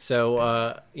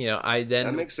 So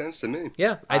that makes sense to me.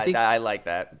 Yeah, I like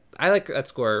that. I like that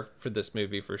score for this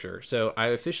movie for sure. So I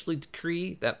officially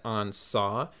decree that on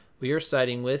Saw, we are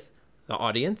siding with the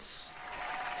audience.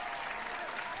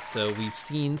 So we've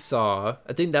seen Saw.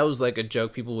 I think that was like a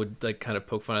joke. People would like kind of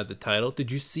poke fun at the title. Did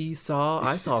you see Saw?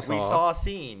 I saw Saw. We saw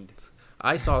Seen.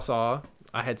 I saw Saw.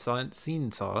 I had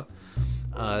seen Saw.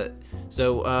 If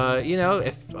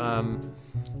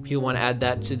people want to add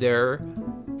that to their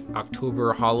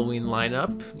October Halloween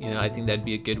lineup, I think that'd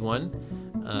be a good one.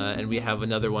 And we have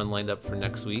another one lined up for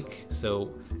next week. So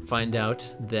find out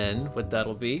then what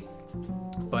that'll be.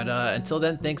 But until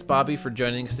then, thanks, Bobby, for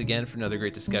joining us again for another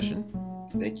great discussion.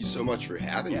 Thank you so much for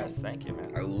having me. Yes, thank you,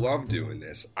 man. I love doing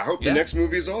this. I hope the next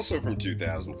movie is also from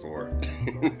 2004.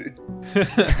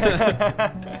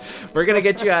 We're gonna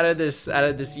get you out of this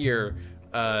year.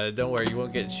 Don't worry, you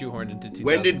won't get shoehorned into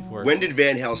 2004. When did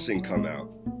Van Helsing come out?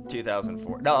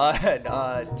 2004. No,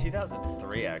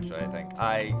 2003 actually. I think.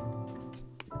 I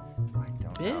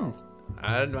don't know.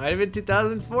 It might have been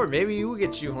 2004. Maybe you will get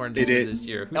shoehorned into this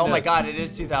year. Who knows? My God, it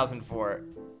is 2004.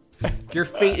 Your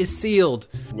fate is sealed.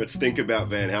 Let's think about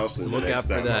Van Helsing the next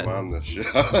time I'm on the show.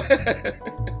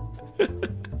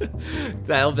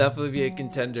 That'll definitely be a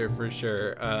contender for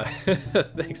sure.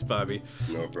 Thanks, Bobby.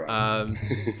 No problem.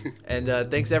 And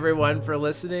thanks everyone for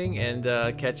listening, and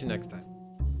catch you next time.